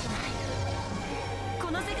せはしない。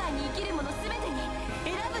この世界に生きるもの全てに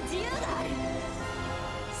選ぶ自由がある。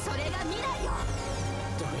それが未来よ。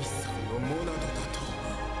第三のモナドだと。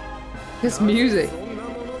 this music. そんなも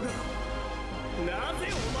のがなぜ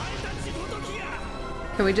お前たちごときが。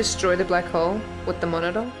 Can we destroy the black hole with the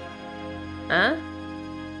monitor? Huh?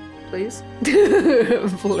 Please?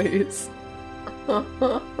 Please.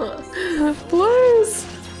 Please!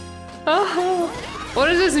 Oh, what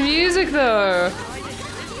is this music though?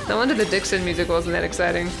 No wonder the Dixon music wasn't that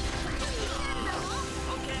exciting.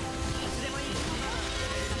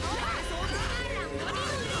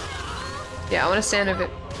 Yeah, I want to stand over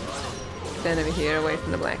here away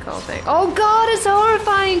from the black hole thing. Oh god, it's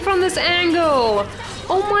horrifying from this angle!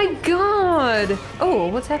 Oh my god! Oh,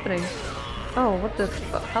 what's happening? Oh, what the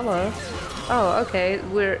fuck? Hello? Oh, okay,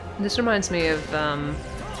 this reminds me of, Final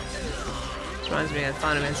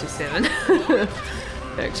Fantasy 7.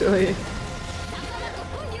 Actually.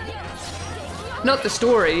 Not the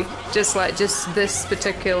story, just this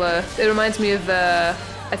particular, it reminds me of, I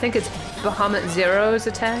think it's Bahamut Zero's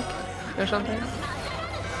attack, or something.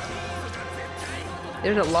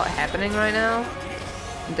 There's a lot happening right now.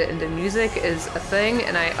 The music is a thing,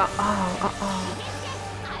 and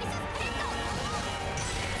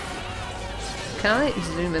Can I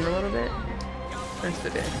zoom in a little bit? That's the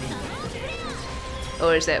bit.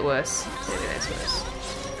 Or is that worse? Maybe that's worse.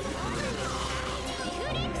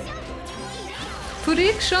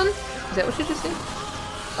 Prediction? Is that what you just said?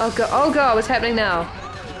 Oh god, what's happening now?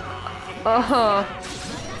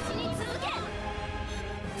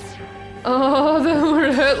 Oh,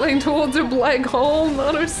 we're hurtling towards a black hole.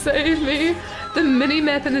 Nano, save me. The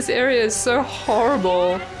mini-map in this area is so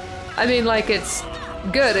horrible. I mean, like, it's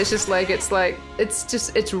good. It's just like,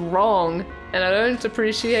 it's wrong. And I don't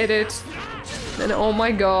appreciate it. And oh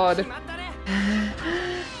my god.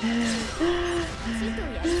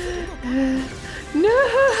 No,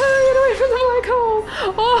 get away from the black hole.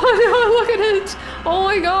 Oh no, look at it. Oh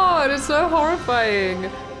my god, it's so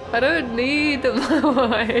horrifying. I don't need the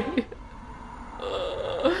away.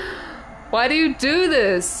 Why do you do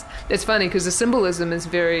this? It's funny because the symbolism is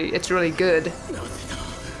it's really good.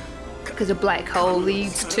 Because a black hole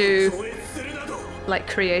leads to, like,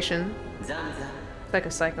 creation. It's like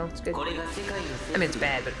a cycle, it's good. I mean, it's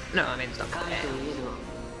bad, but no, I mean, it's not bad.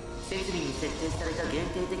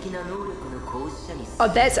 Oh,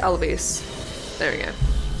 that's Alvis. There we go.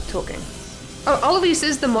 Talking. Oh, Alvis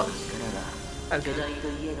is the okay.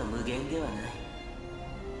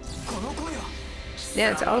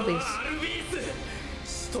 Yeah, it's Alvis.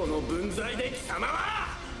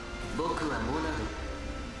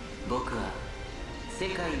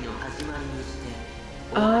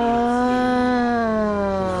 Oh,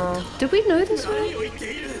 did we know this already?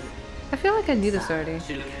 I feel like I knew this already.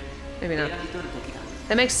 Maybe not.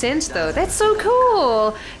 That makes sense though. That's so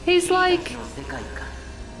cool! He's like...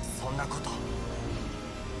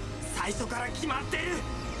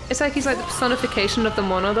 It's like he's like the personification of the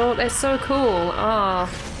Monodor. That's so cool. Ah.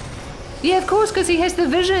 Oh. Yeah, of course, because he has the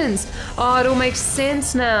visions. Oh, it all makes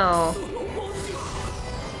sense now.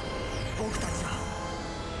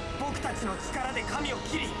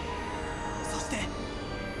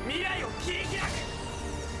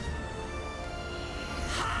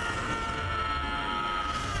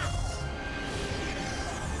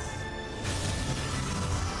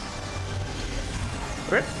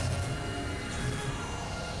 Rip.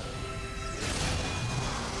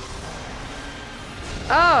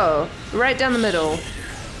 Oh, right down the middle.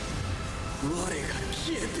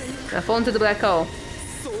 Now fall into the black hole.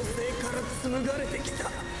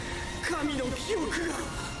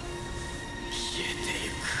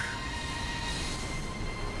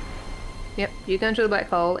 Yep, you go into the black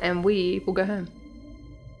hole and we will go home.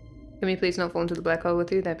 Can we please not fall into the black hole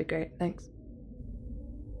with you? That'd be great, thanks.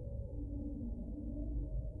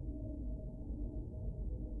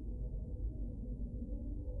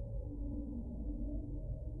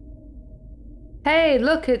 Hey,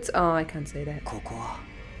 look, it's... Oh, I can't say that.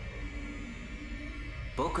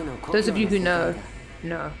 Those of you who know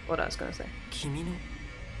what I was gonna say.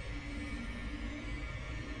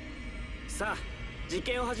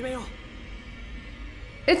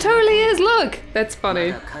 It totally is, look! That's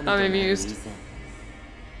funny. I'm amused.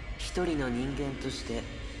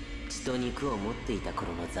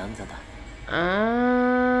 ダ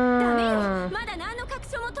メよ、まだ何の確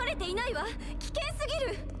証も取れていないわ。危険す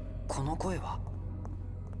ぎる。この声は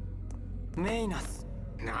メイナス。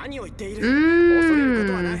何を言っている。恐れるこ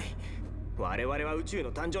とはない。我々は宇宙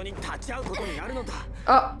の誕生に立ち会うことになるのだ。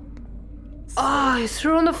あ、he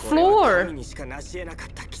threw on the floor. 神にしか成し得なかっ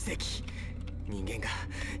た奇跡。人間が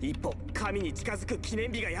一歩神に近づく記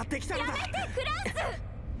念日がやってきたのだ。やめて、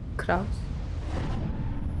クラウス。Kraus?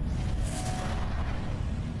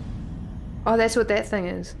 Oh, that's what that thing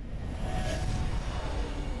is.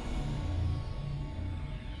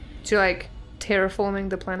 So, like, terraforming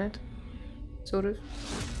the planet? Sort of?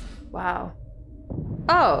 Wow.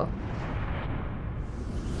 Oh!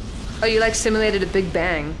 Oh, you, like, simulated a Big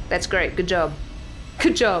Bang. That's great. Good job.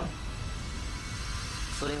 Good job.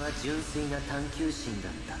 それは純粋な探求心だ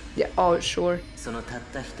った。 Yeah, oh, sure. そのたっ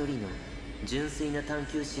た一人の純粋な探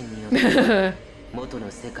求心によって元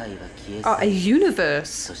の世界は消え Oh, 去 a り、 universe.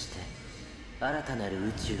 そして新たなる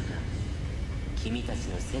宇宙が君たち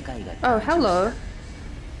の世界が Oh, 誕生した。 hello.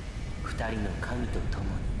 二人の神と共に。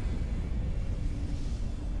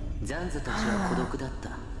ザンザたちは孤独だっ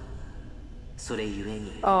た。それゆえ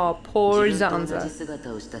に Oh, poor 自分と同 Zanza. じ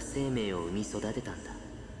姿をした生命を生み育てたんだ。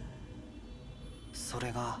そ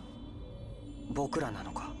れが僕らな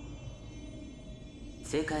のか。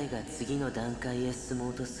世界が次の段階へ進も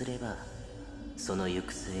うとすれば、その行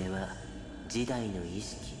く末は時代の意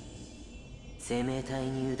識、生命体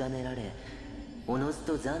に委ねられ、おのず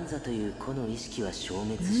とザンザという個の意識は消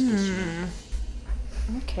滅してしま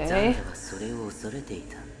う。ザン Okay. ザはそれを恐れてい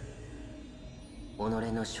た。己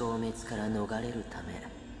の消滅から逃れるため、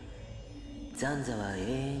ザンザは永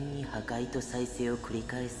遠に破壊と再生を繰り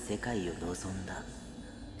返す世界を望んだ。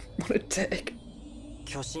What a dick.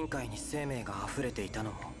 巨神界に生命が溢れていた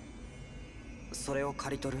のも、それを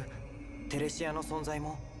刈り取るテレシアの存在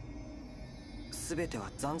も、全て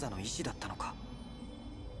はザンザの意志だったのか。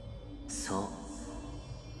そ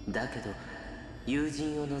う。だけど、友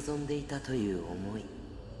人を望んでいたという思い、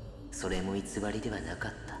それも偽りではなか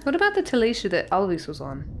った。What about the Talisha that Alvis was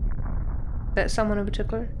on? That someone in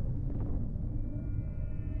particular?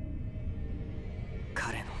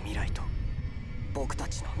 彼の未来と僕た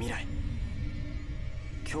ちの未来、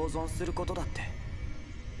共存することだって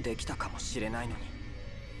できたかもしれないのに。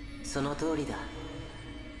その通りだ。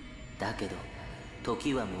だけど、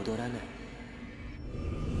時は戻らない。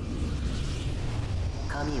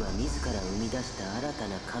神は自ら生み出した新た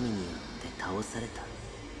な神によって倒された。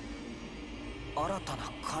新たな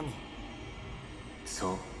神。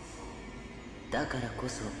そう。だからこ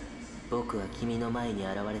そ、僕は君の前に現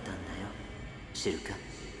れたんだよ。知るか？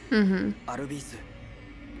 Mm-hmm. アルビース、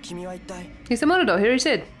君は一体。 He's the monitor, here he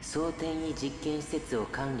said. 蒼天に実験施設を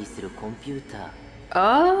管理するコンピュータ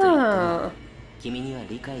ー。 Oh. 君には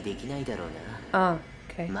理解できないだろうな。 Oh,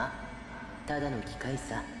 okay. まあ、ただの機械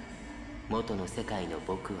さ。元の世界の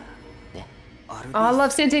僕はね。アルビ Oh, I ー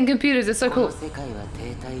love sentient computers, it's so この cool. 世界は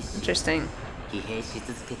停滞し、 Interesting. 疲弊し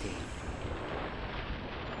続けている。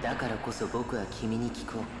だからこそ僕は君に聞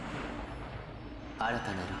こう。新た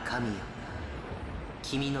なる神よ。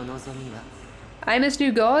君の望みは？ I'm his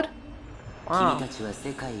new god? 君 Wow. たちは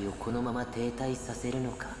世界をこのまま停滞させる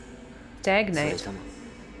のか、それ Stagnate. とも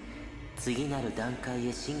次なる段階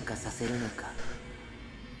へ進化させるのか。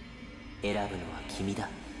選ぶのは君だ。わ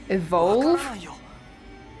Evolve? からないよ。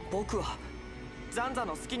僕はザンザ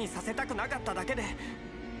の好きにさせたくなかっただけで、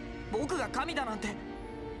僕が神だなんて。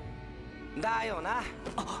だよな。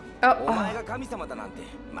 Oh, お前 oh. が神様だなんて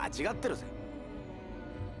間違ってるぜ。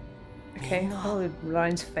 Okay. Oh,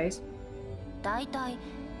 Ryan's face. だいたい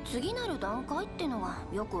次なる段階ってのが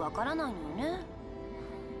よくわからないのよね。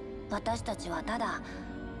私たちはただ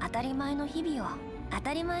当たり前の日々を当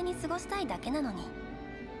たり前に過ごしたいだけなのに。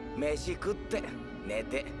飯食って寝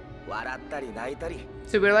て笑ったり泣いたり、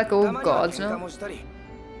 So we're like all たまには gods 喧嘩 now? もしたり、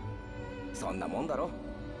そんなもんだろ。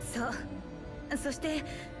そう。そして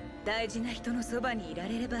大事な人のそばにいら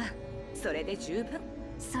れればそれで十分。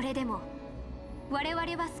それでも我々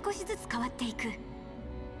は少しずつ変わっていく。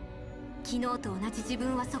昨日と同じ自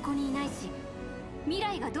分はそこにいないし、未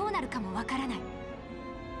来がどうなるかもわからない。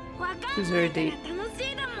わかんないから楽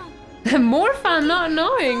しいだもん。More fun not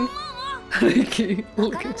knowing. わ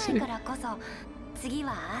Look から at ない you. からこそ次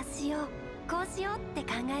はああしようこうしようって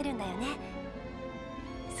考えるんだよね。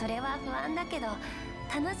それは不安だけど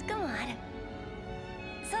楽しくもある。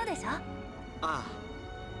そうでしょ？ああ、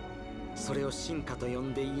それを進化と呼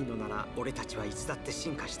んでいいのなら俺たちはいつだって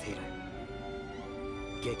進化している。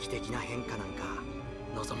劇的な変化なんか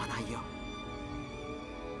望まないよ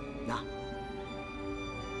な。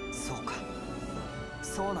そうか、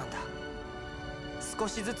そうなんだ。少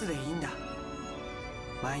しずつでいいんだ。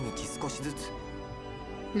毎日少しずつ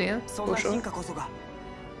Yeah, そん for な進 sure. 化こそが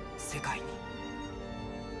世界に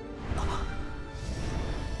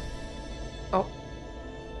Oh.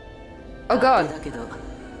 Oh god. だけど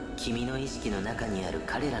君の意識の中にある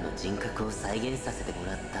彼らの人格を再現させても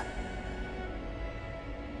らった。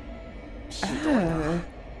ひどいな。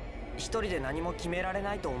一人で何も決められ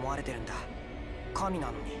ないと思われてるんだ。神な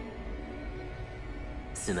のに。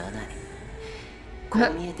すまない。こ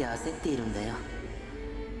う見えて焦っているんだよ。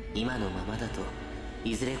今のままだと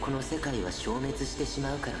いずれこの世界は消滅してし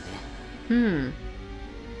まうからね。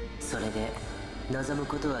それで望む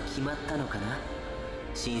ことは決まったのかな、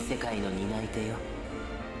新世界の担い手よ。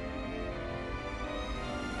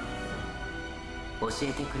教え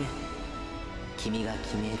てくれ。君が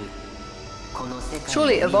決めるこの世界。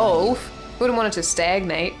 Surely evolve. Wouldn't want it to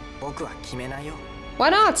stagnate. 僕は決めないよ。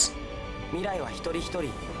 Why not? 未来は一人一人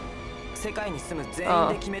世界に住む全員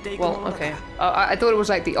で決めていくも Well, のだか okay. ら。I thought it was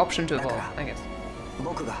like the option to evolve, I guess.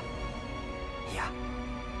 僕がいや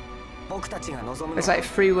僕たちが望むの It's は like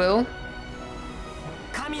free will.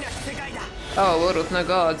 神なき世界だ。 Oh, a world with no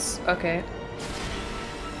gods. Okay.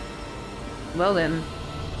 Well then,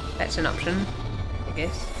 that's an option, I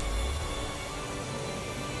guess.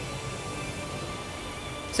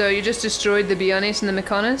 So you just destroyed the Bionis and the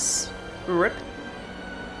Mechonis? Rip.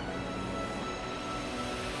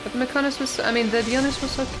 But the Mechonis was, I mean, the Bionis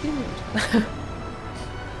was so cute.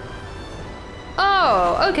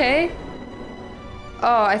 Oh, okay.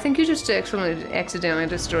 Oh, I think you just accidentally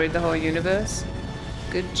destroyed the whole universe.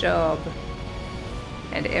 Good job.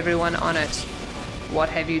 And everyone on it. What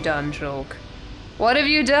have you done, Julk? What have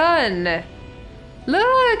you done?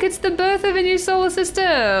 Look, it's the birth of a new solar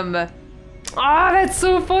system. Ah, oh, that's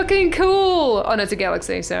so fucking cool. Oh no, it's a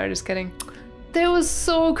galaxy, sorry, just kidding. That was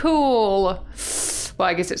so cool. Well,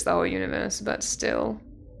 I guess it's the whole universe, but still.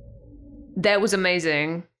 That was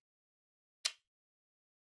amazing.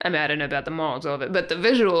 I mean, I don't know about the morals of it, but the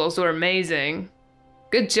visuals were amazing.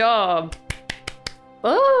 Good job.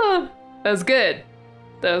 Oh, that was good.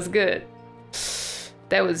 That was good.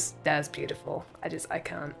 That was beautiful. I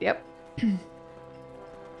can't. Yep.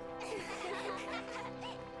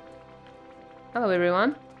 Hello,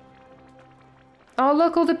 everyone. Oh,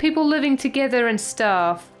 look, all the people living together and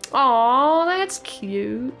stuff. Oh, that's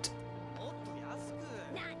cute.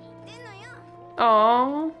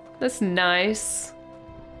 Oh, that's nice.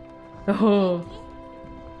 Oh.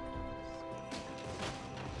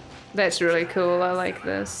 That's really cool. I like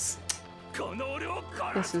this.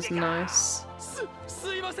 This is nice.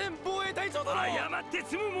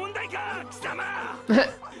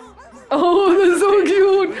 Oh, that's so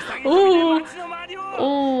cute. Oh.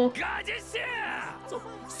 Oh.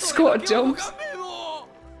 Scott jumps.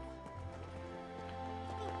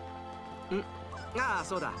 ああ、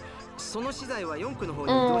そうだ。その資材は4区の方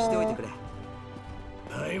に移動しておいてくれ。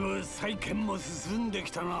だいぶ再建も進んで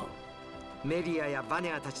きたな。メリアやバ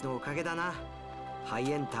ネアたちのおかげだな。ハ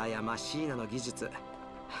イエンターやマシーナの技術、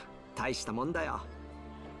大したもんだよ。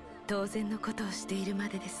当然のことをしているま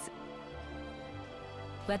でです。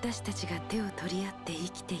私たちが手を取り合って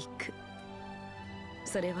生きていく。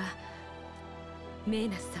それはメー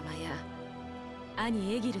ナス様や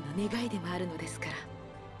兄エギルの願いでもあるのですから。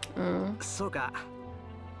そうか。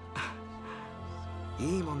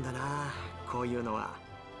いいもんだな、こういうのは。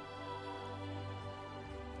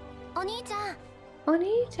お兄ちゃん。お兄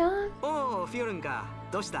ちゃん。おお、フィオルンか。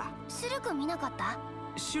どうした？シュルク見なかった？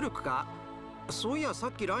シュルクか。そういや、さ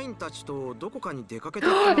っきラインたちとどこかに出かけて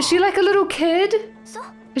た。Is she like a little kid?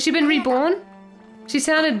 Has she been reborn? She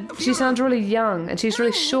sounds really young and she's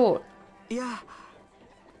really short. いや、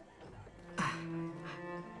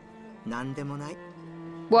なんでもない。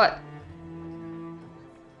What?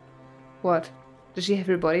 What? Does she have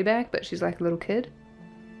her body back, but she's like a little kid?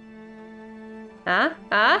 Huh?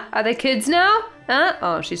 Huh? Are they kids now? Huh?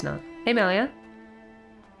 Oh, she's not. Hey, Melia.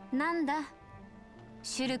 なんだ。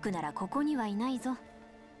シュルクならここにはいないぞ。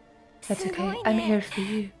 That's okay. I'm here for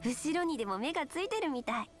you. 後ろにでも目がついてるみ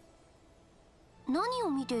たい。何を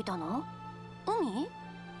見ていたの？海？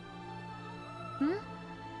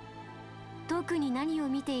特に何を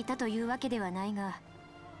見ていたというわけではないが、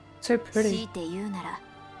 So 強 pretty. いて言うなら、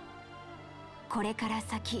これから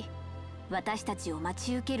先、私たちを待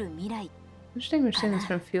ち受ける未来。 Interesting we're seeing this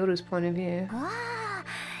from Fielder's point of view. わあ、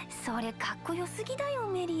それかっこよすぎだよ、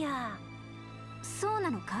メリア。そうな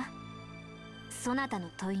のか？そなたの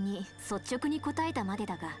問いに率直に答えたまで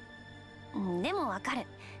だが。でもわかる、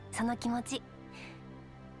その気持ち。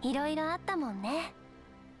いろいろあったもんね。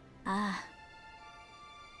あ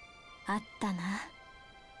あ、あったな。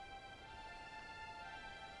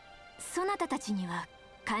そなたたちには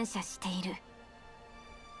感謝している。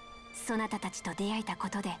そなたたちと出会えたこ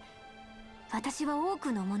とで私は多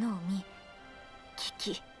くのものを見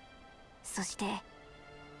聞き、そして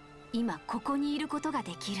今ここにいることが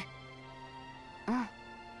できる。うん、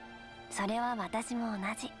それは私も同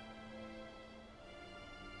じ。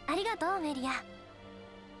ありがとうメリア。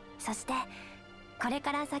そしてこれ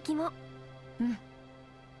から先も、うん、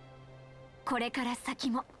これから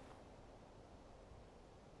先も。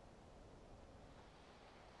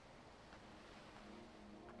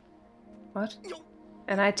What?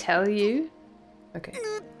 And I tell you? Okay.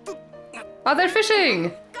 Oh, they're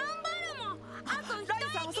fishing!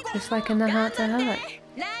 Just like in the Heart to Heart.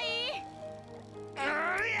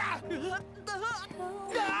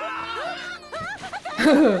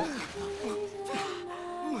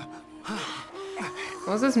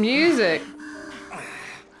 What's this music?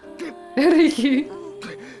 Ricky.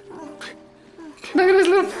 Look at his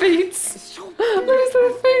little feet. Look at his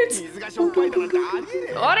little feet.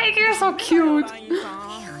 Oh, Ricky, you're so cute.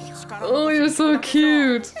 Oh, you're so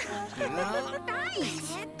cute.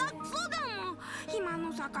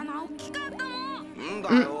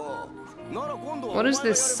 What is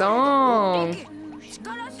this song?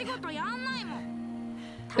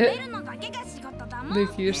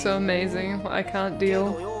 Ricky, you're so amazing. I can't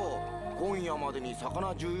deal. 今夜までに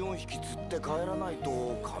魚14匹釣って帰らない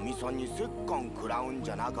と神さんに折檻食らうん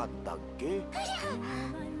じゃなかったっけ？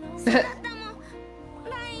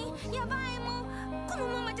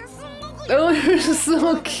 Oh, you're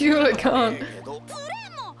so cute. I can't.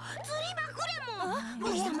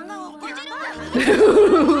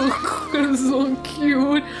 It's so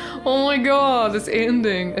cute. Oh my god, this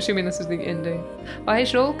ending. Assuming this is the ending. Oh, hey,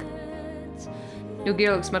 Shulk. Your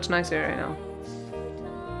gear looks much nicer right now.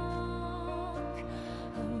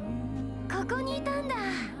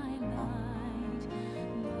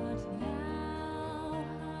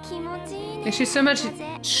 And she's so much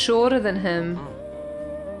shorter than him.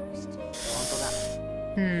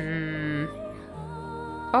 Hmm.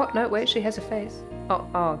 Oh, no, wait, she has a face. Oh,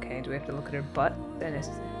 okay, do we have to look at her butt? Then it's...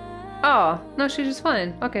 Oh, no, she's just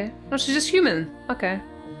fine. Okay. No, she's just human. Okay.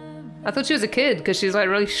 I thought she was a kid, because she's, like,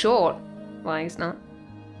 really short. Well, I guess not.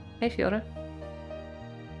 Hey, Fiora.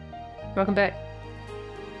 Welcome back.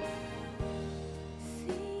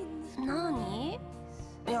 何？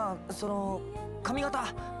いや、その髪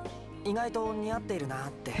型意外と似合っているな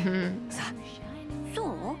って。さ、そ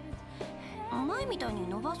う？前みたいに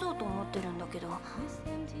伸ばそうと思ってるんだけど。ね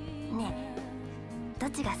え、どっ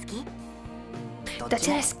ちが好き？どっち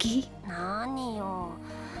が好き？何よ。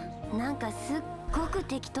なんかすっごく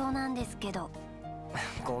適当なんですけど。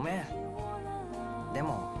ごめん。で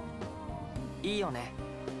もいいよね。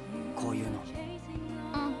こういうの。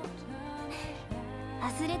うん。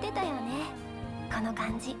忘れてたよね。この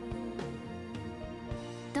感じ。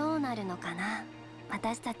どうなるのかな、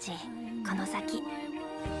私たちこの先。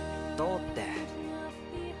どうって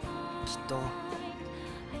きっと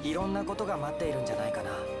いろんなことが待っているんじゃないか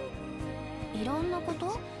な。いろんなこ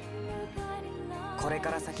と？これ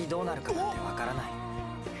から先どうなるかなんてわからない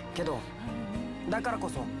けど、だからこ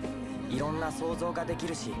そいろんな想像ができ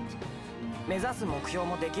るし、目指す目標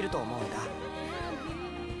もできると思うんだ。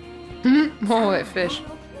Oh, that fish.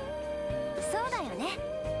 そうだよね。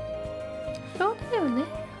そうだよね。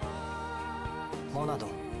モナド、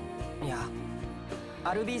いや、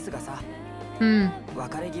アルビースがさ、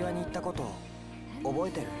別れ際に言ったことを覚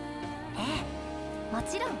えてる？ええ、も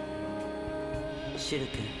ちろん。シュル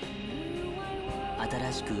君、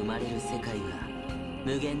新しく生まれる世界は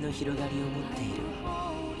無限の広がりを持っている。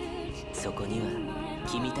そこには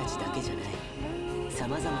君たちだけじゃない、さ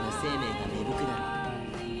まざまな生命が芽吹くだろ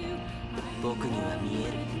う。僕には見え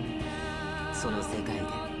る。その世界で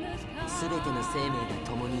全ての生命が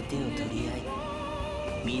共に手を取り合い、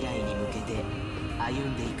未来に向けて歩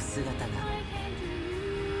んでいく姿が。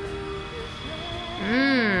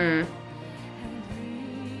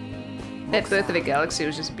That birth of a galaxy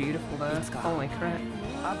was just beautiful though. Holy crap.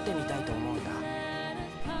 会ってみたいと思うんだ。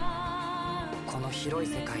この広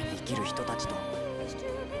い世界に生きる人たちと。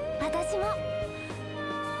私も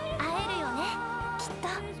会えるよね、きっと。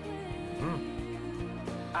うん、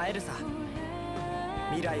会えるさ。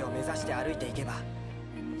未来を目指して歩いていけば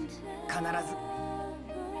必ず。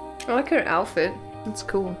I like her outfit. That's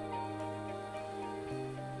cool.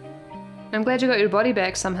 I'm glad you got your body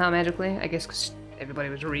back somehow magically. I guess because everybody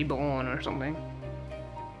was reborn or something.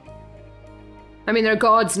 I mean, they're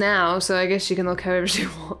gods now, so I guess she can look however she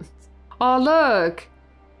wants. Oh, look!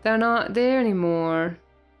 They're not there anymore.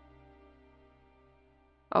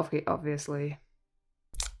 Okay, obviously.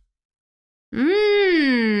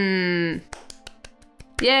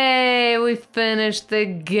 Yay! We finished the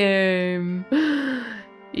game.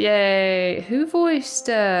 Yay. Who voiced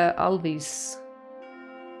Alvis?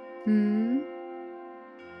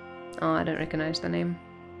 Oh, I don't recognize the name.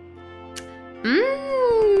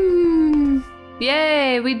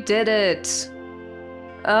 Yay, we did it.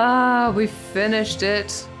 Ah, we finished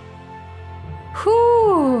it.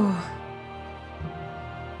 Whew.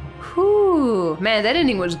 Whew. Man, that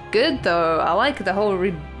ending was good though. I like the whole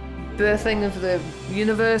rebirthing of the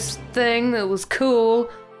universe thing. That was cool.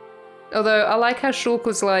 Although I like how Shulk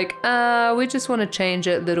was like, we just want to change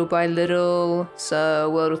it little by little, so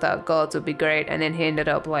World Without Gods would be great, and then he ended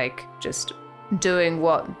up like just doing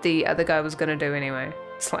what the other guy was gonna do anyway.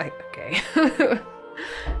 It's like, okay.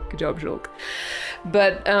 Good job, Shulk.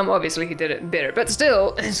 But obviously he did it better, but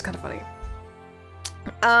still, it's kind of funny.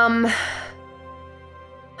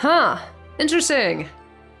 Interesting.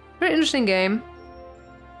 Very interesting game.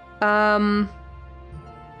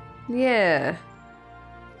 Yeah.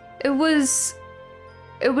 It was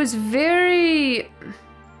very...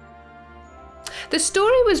 The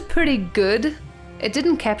story was pretty good. It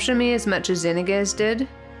didn't capture me as much as Xenogears did.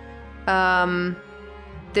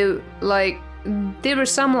 There were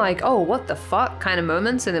some like, oh, what the fuck kind of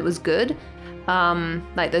moments, and it was good.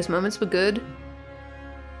 Like those moments were good.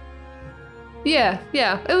 Yeah,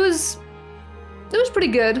 it was pretty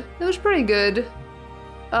good. It was pretty good.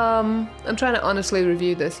 I'm trying to honestly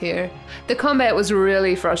review this here. The combat was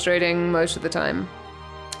really frustrating most of the time.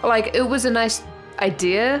 Like, it was a nice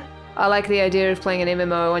idea. I like the idea of playing an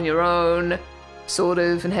MMO on your own, sort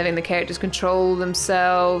of, and having the characters control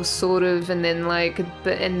themselves, sort of, and then like,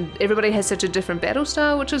 and everybody has such a different battle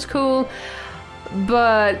style, which is cool.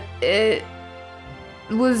 But it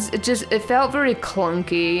felt very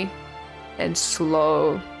clunky and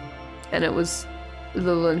slow, and it was a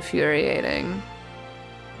little infuriating.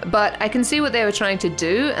 But I can see what they were trying to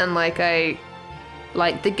do, and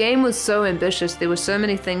the game was so ambitious. There were so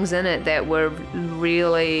many things in it that were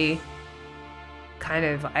really kind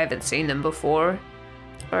of, I haven't seen them before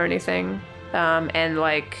or anything.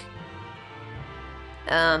 It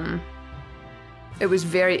was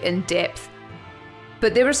very in-depth.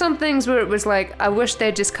 But there were some things where it was like, I wish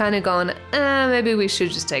they'd just kind of gone, maybe we should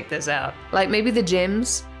just take this out. Like maybe the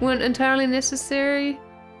gems weren't entirely necessary.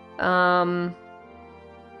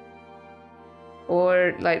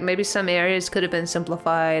 Or like maybe some areas could have been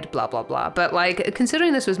simplified, blah blah blah. But like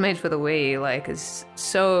considering this was made for the Wii, like there's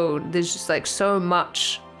just like so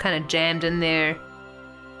much kind of jammed in there,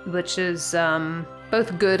 which is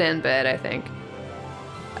both good and bad, I think.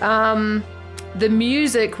 The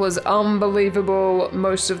music was unbelievable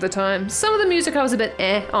most of the time. Some of the music I was a bit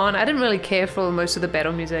on. I didn't really care for most of the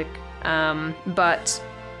battle music, but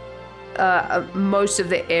most of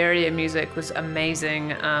the area music was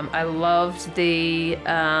amazing. I loved the...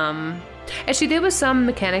 Actually, there were some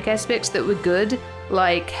mechanic aspects that were good,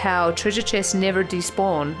 like how treasure chests never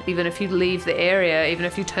despawn. Even if you leave the area, even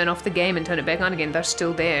if you turn off the game and turn it back on again, they're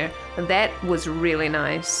still there. And that was really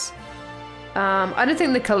nice. I don't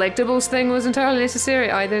think the collectibles thing was entirely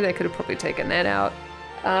necessary either. They could have probably taken that out.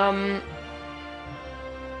 I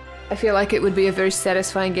feel like it would be a very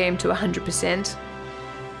satisfying game to 100%.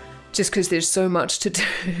 Just because there's so much to do.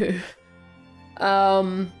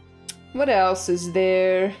 What else is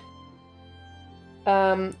there?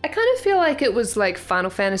 I kind of feel like it was like Final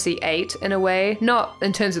Fantasy VIII in a way. Not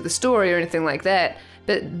in terms of the story or anything like that,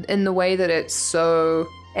 but in the way that it's so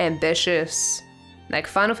ambitious. Like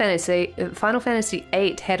Final Fantasy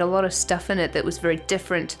VIII had a lot of stuff in it that was very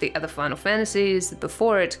different to the other Final Fantasies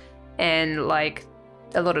before it, and like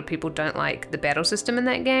a lot of people don't like the battle system in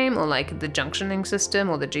that game, or like the junctioning system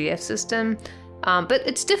or the GF system. But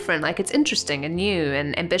it's different, like it's interesting and new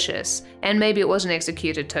and ambitious, and maybe it wasn't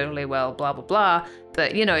executed totally well, blah blah blah,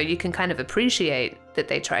 but you know, you can kind of appreciate that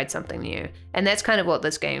they tried something new. And that's kind of what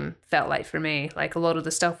this game felt like for me. Like a lot of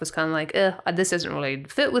the stuff was kind of like, this doesn't really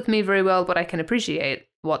fit with me very well, but I can appreciate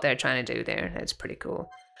what they're trying to do there. It's pretty cool.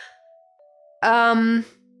 No,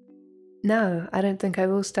 I don't think I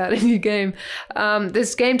will start a new game.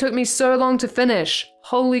 This game took me so long to finish.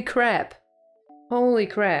 Holy crap. Holy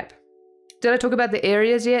crap. Did I talk about the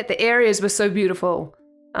areas yet? The areas were so beautiful.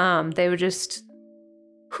 They were just...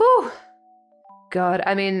 Whew. God,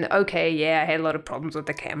 I mean, okay, yeah, I had a lot of problems with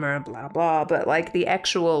the camera, blah, blah, but like the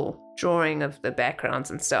actual drawing of the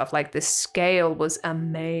backgrounds and stuff, like the scale was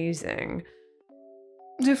amazing.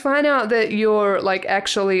 To find out that you're like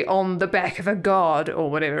actually on the back of a god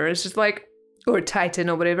or whatever, it's just like, or a titan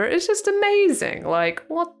or whatever, it's just amazing. Like,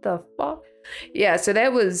 what the fuck? Yeah, so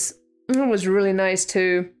that was really nice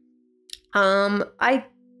too. I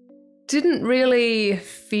didn't really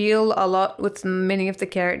feel a lot with many of the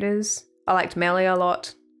characters. I liked Melee a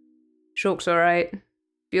lot. Shulk's alright.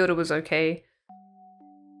 Fiora was okay.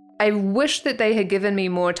 I wish that they had given me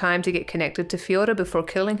more time to get connected to Fiora before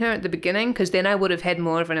killing her at the beginning, because then I would have had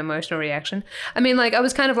more of an emotional reaction. I mean, like, I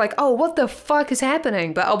was kind of like, oh, what the fuck is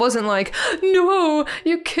happening? But I wasn't like, no,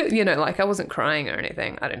 you know, like, I wasn't crying or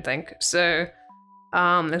anything, I don't think. So, it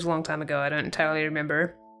was a long time ago, I don't entirely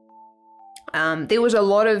remember. There was a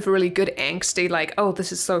lot of really good angsty, like, oh,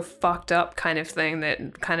 this is so fucked up kind of thing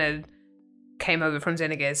that kind of came over from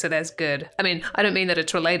Xenogears, so that's good. I mean, I don't mean that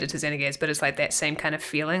it's related to Xenogears, but it's like that same kind of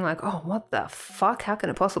feeling, like, oh, what the fuck? How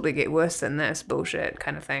can it possibly get worse than this bullshit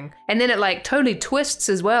kind of thing? And then it like totally twists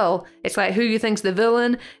as well. It's like who you think's the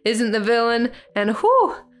villain isn't the villain, and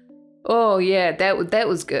whew, oh yeah, that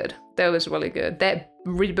was good. That was really good. That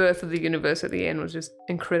rebirth of the universe at the end was just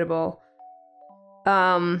incredible.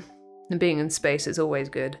 And being in space is always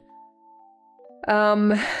good.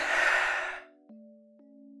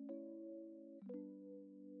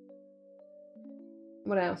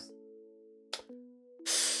 What else?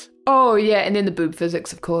 Oh yeah, and then the boob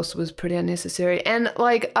physics, of course, was pretty unnecessary. And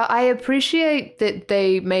like, I appreciate that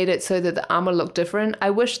they made it so that the armor looked different. I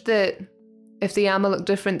wish that if the armor looked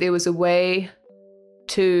different, there was a way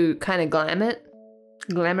to kind of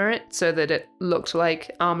glamour it so that it looked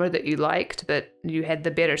like armor that you liked, but you had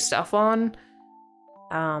the better stuff on.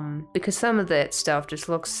 Because some of that stuff just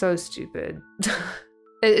looks so stupid.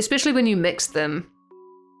 Especially when you mix them.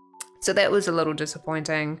 So that was a little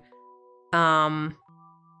disappointing. I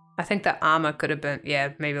think the armor could have been,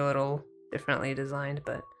 yeah, maybe a little differently designed,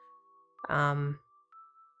 but it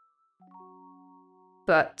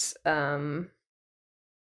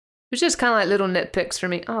was just kind of like little nitpicks for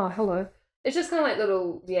me. Oh, hello. It's just kind of like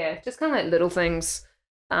little, yeah, just kind of like little things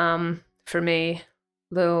for me,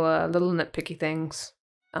 little nitpicky things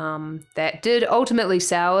that did ultimately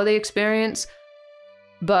sour the experience,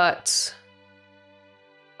 but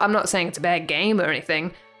I'm not saying it's a bad game or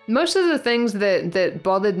anything. Most of the things that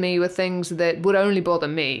bothered me were things that would only bother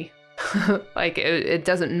me. Like, it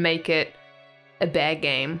doesn't make it a bad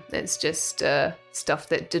game. It's just stuff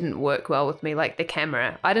that didn't work well with me, like the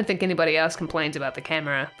camera. I don't think anybody else complains about the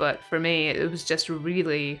camera, but for me, it was just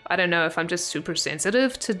really, I don't know if I'm just super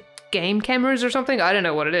sensitive to game cameras or something. I don't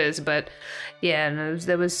know what it is, but yeah, no,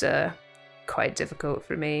 that was quite difficult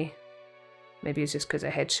for me. Maybe it's just because I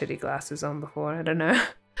had shitty glasses on before, I don't know.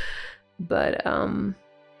 But,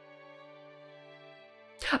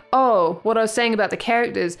 oh, what I was saying about the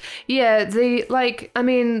characters. Yeah,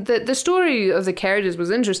 the story of the characters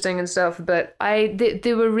was interesting and stuff, but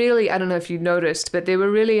there were really, I don't know if you noticed, but there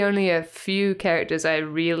were really only a few characters I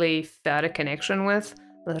really felt a connection with.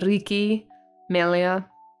 Riki, Melia,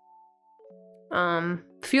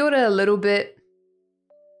 Fiora a little bit,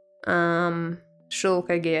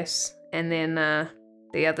 Shulk, I guess, and then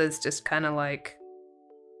the others just kind of like,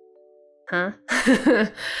 huh?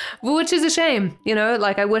 Which is a shame, you know,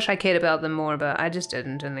 like I wish I cared about them more, but I just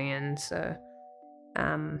didn't in the end, so.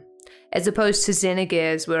 As opposed to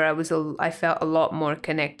Xenogears, where I felt a lot more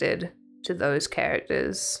connected to those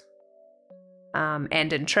characters.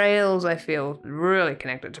 And in Trails, I feel really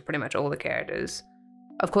connected to pretty much all the characters.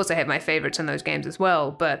 Of course, I have my favorites in those games as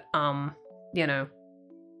well, but, you know,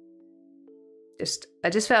 I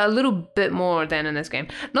just felt a little bit more than in this game.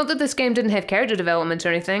 Not that this game didn't have character development or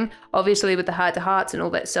anything. Obviously, with the heart-to-hearts and all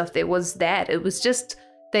that stuff, there was that. It was just,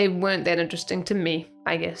 they weren't that interesting to me,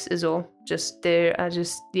 I guess, is all.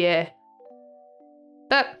 Yeah.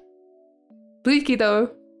 But, Riki, though.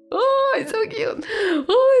 Oh, it's so cute.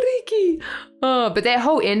 Oh, Riki. Oh, but that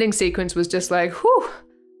whole ending sequence was just like, whew,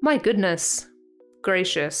 my goodness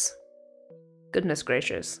gracious. Goodness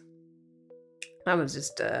gracious. That was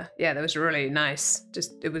just, yeah, that was really nice.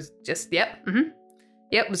 It was just, yep,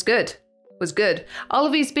 Yep, was good. Was good.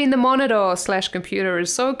 Olivy's being the monitor / computer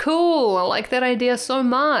is so cool. I like that idea so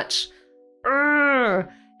much.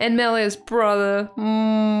 Urgh. And Melia's brother.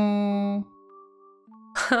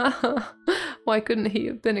 Why couldn't he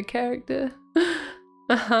have been a character?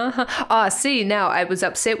 See, now I was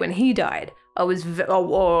upset when he died. I was,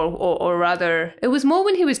 or rather, it was more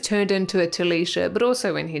when he was turned into a Talisha, but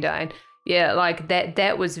also when he died. Yeah, like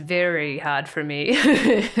that was very hard for me.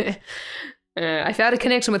 I felt a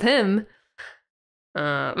connection with him.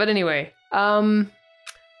 But anyway,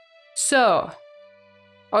 so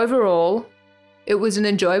overall, it was an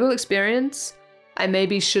enjoyable experience. I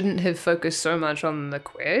maybe shouldn't have focused so much on the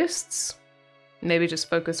quests. Maybe just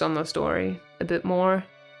focus on the story a bit more.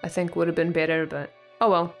 I think would have been better, but oh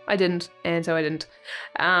well, I didn't, and so I didn't.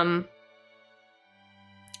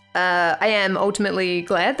 I am ultimately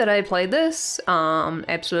glad that I played this.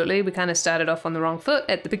 Absolutely, we kind of started off on the wrong foot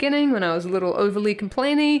at the beginning when I was a little overly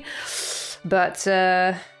complainy, but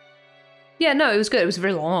Yeah, no, it was good. It was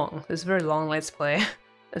very long. It was a very long Let's Play.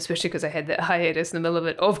 Especially because I had that hiatus in the middle of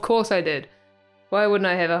it. Of course I did. Why wouldn't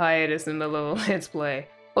I have a hiatus in the middle of a Let's Play?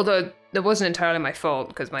 Although, it wasn't entirely my fault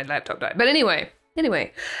because my laptop died. But anyway.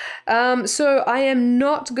 So I am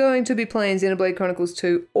not going to be playing Xenoblade Chronicles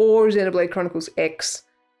 2 or Xenoblade Chronicles X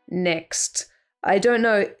next. I don't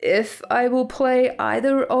know if I will play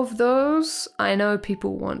either of those. I know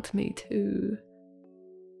people want me to.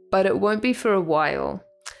 But it won't be for a while.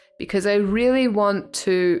 Because I really want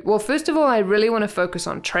to... Well, first of all, I really want to focus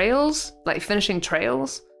on Trails. Like, finishing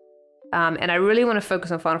Trails. And I really want to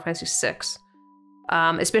focus on Final Fantasy VI.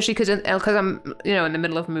 Especially because I'm, you know, in the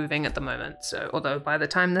middle of moving at the moment. So, although by the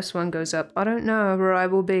time this one goes up, I don't know where I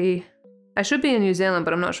will be. I should be in New Zealand,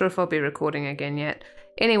 but I'm not sure if I'll be recording again yet.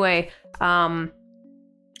 Anyway,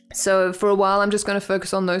 so for a while, I'm just going to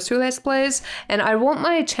focus on those two Let's Plays. And I want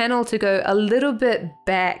my channel to go a little bit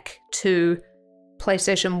back to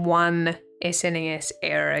PlayStation 1, SNES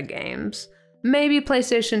era games. Maybe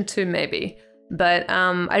PlayStation 2, maybe. But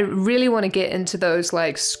I really want to get into those,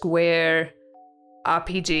 like, Square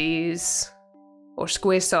RPGs or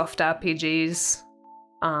Squaresoft RPGs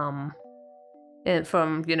and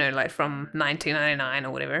from, you know, like from 1999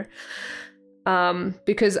 or whatever,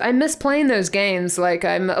 because I miss playing those games. Like,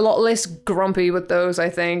 I'm a lot less grumpy with those,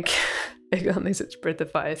 I think, unless it's Breath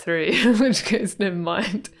of Fire 3, in which case never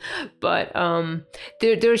mind. But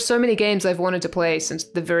there are so many games I've wanted to play since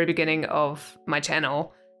the very beginning of my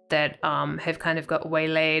channel that have kind of got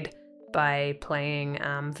waylaid by playing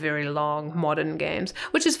very long modern games,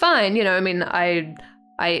 which is fine, you know. I mean, I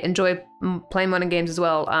enjoy playing modern games as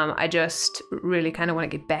well. I just really kind of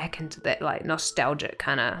want to get back into that, like, nostalgic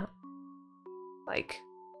kind of, like,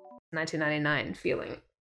 1999 feeling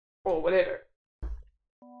or whatever.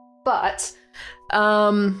 But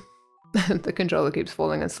the controller keeps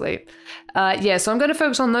falling asleep. Yeah, so I'm going to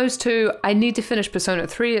focus on those two. I need to finish Persona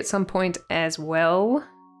 3 at some point as well.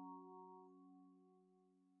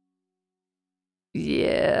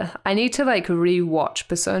 Yeah, I need to, like, re-watch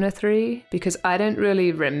Persona 3 because I don't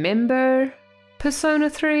really remember Persona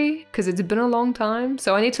 3 because it's been a long time.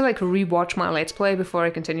 So I need to, like, re-watch my Let's Play before I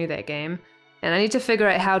continue that game. And I need to figure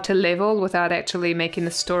out how to level without actually making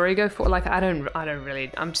the story go for, like,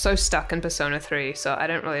 I'm so stuck in Persona 3, so I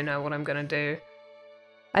don't really know what I'm gonna do.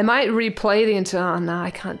 I might replay the entire, oh no,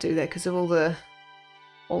 I can't do that because of all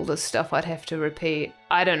the stuff I'd have to repeat.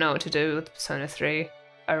 I don't know what to do with Persona 3.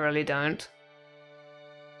 I really don't.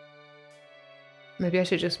 Maybe I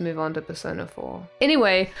should just move on to Persona 4.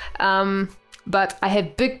 Anyway, but I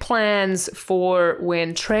have big plans for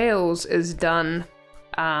when Trails is done.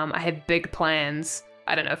 I have big plans.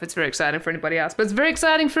 I don't know if it's very exciting for anybody else, but it's very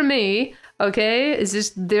exciting for me, okay? It's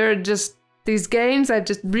just, they're just these games I've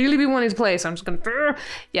just really been wanting to play, so I'm just gonna...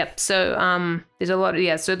 Yep, so there's a lot of,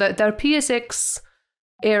 yeah, so they're PSX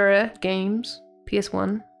era games,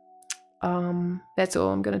 PS1. That's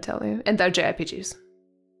all I'm gonna tell you. And they're JRPGs.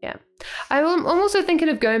 Yeah. I'm also thinking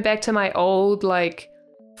of going back to my old, like,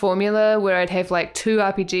 formula where I'd have, like, 2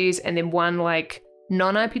 RPGs and then 1, like,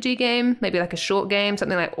 non-RPG game, maybe like a short game,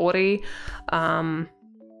 something like Owlie, or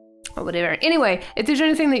whatever. Anyway, if there's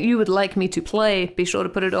anything that you would like me to play, be sure to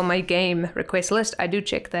put it on my game request list. I do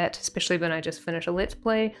check that, especially when I just finish a Let's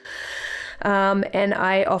Play. And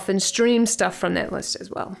I often stream stuff from that list as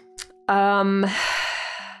well. I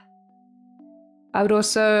would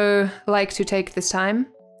also like to take this time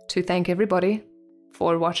to thank everybody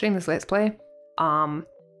for watching this Let's Play. For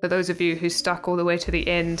those of you who stuck all the way to the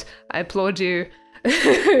end, I applaud you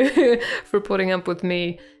for putting up with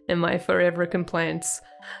me and my forever complaints.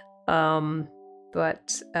 And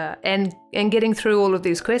getting through all of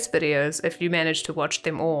these quest videos, if you manage to watch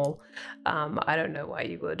them all. I don't know why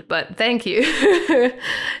you would, but thank you. And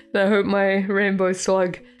I hope my Rainbow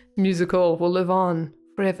Slug musical will live on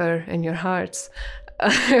forever in your hearts.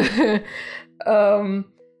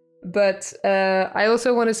 But I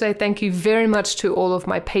also want to say thank you very much to all of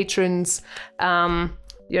my patrons.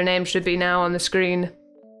 Your name should be now on the screen.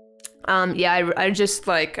 Yeah, I just,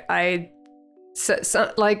 like, like,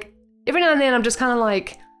 every now and then I'm just kind of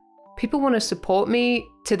like, people want to support me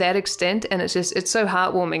to that extent, and it's so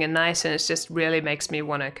heartwarming and nice, and it just really makes me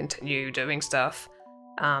want to continue doing stuff.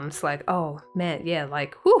 It's like, oh man, yeah,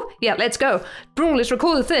 like, whoo, yeah, let's go. Boom, let's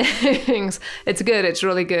record the things. It's good, it's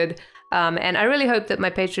really good. And I really hope that my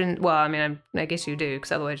patron, well, I mean, I guess you do,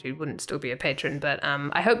 because otherwise you wouldn't still be a patron, but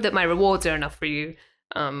I hope that my rewards are enough for you.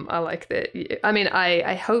 I like that. I mean,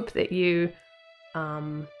 I hope that you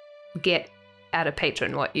get out of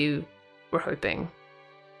patron what you were hoping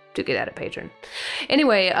to get out of Patreon.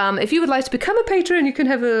 Anyway, if you would like to become a patron, you can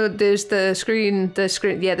have there's the screen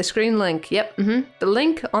link. Yep, the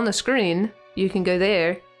link on the screen. You can go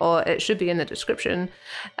there, or it should be in the description.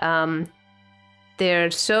 There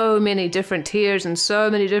are so many different tiers and so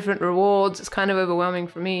many different rewards. It's kind of overwhelming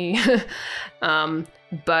for me.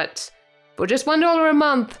 But for just $1 a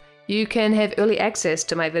month, you can have early access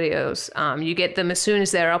to my videos. You get them as soon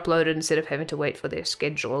as they're uploaded instead of having to wait for their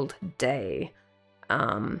scheduled day.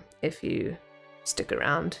 If you stick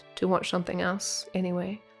around to watch something else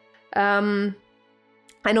anyway. And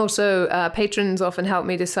also, patrons often help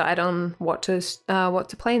me decide on what to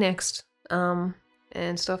play next, and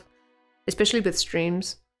stuff, especially with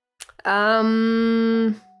streams.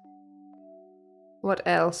 What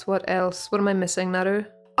else? What am I missing, Naru?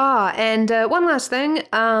 And one last thing.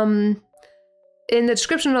 In the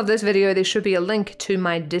description of this video, there should be a link to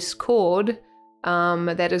my Discord.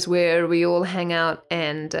 That is where we all hang out,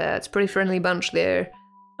 and it's a pretty friendly bunch there.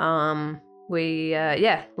 Lots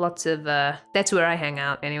of, that's where I hang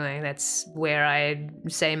out anyway. That's where I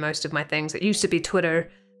say most of my things. It used to be Twitter,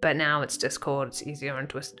 but now it's Discord. It's easier on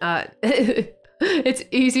Twister. It's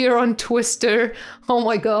easier on Twister. Oh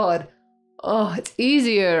my god. Oh, it's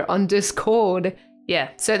easier on Discord. Yeah,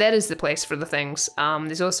 so that is the place for the things.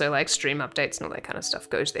 There's also like stream updates and all that kind of stuff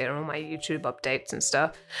goes there, all my YouTube updates and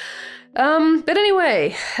stuff. But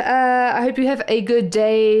anyway, I hope you have a good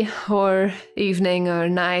day or evening or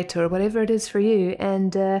night or whatever it is for you,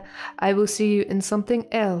 and I will see you in something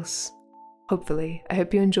else. Hopefully. I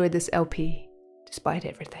hope you enjoyed this LP, despite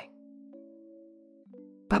everything.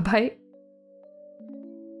 Bye-bye.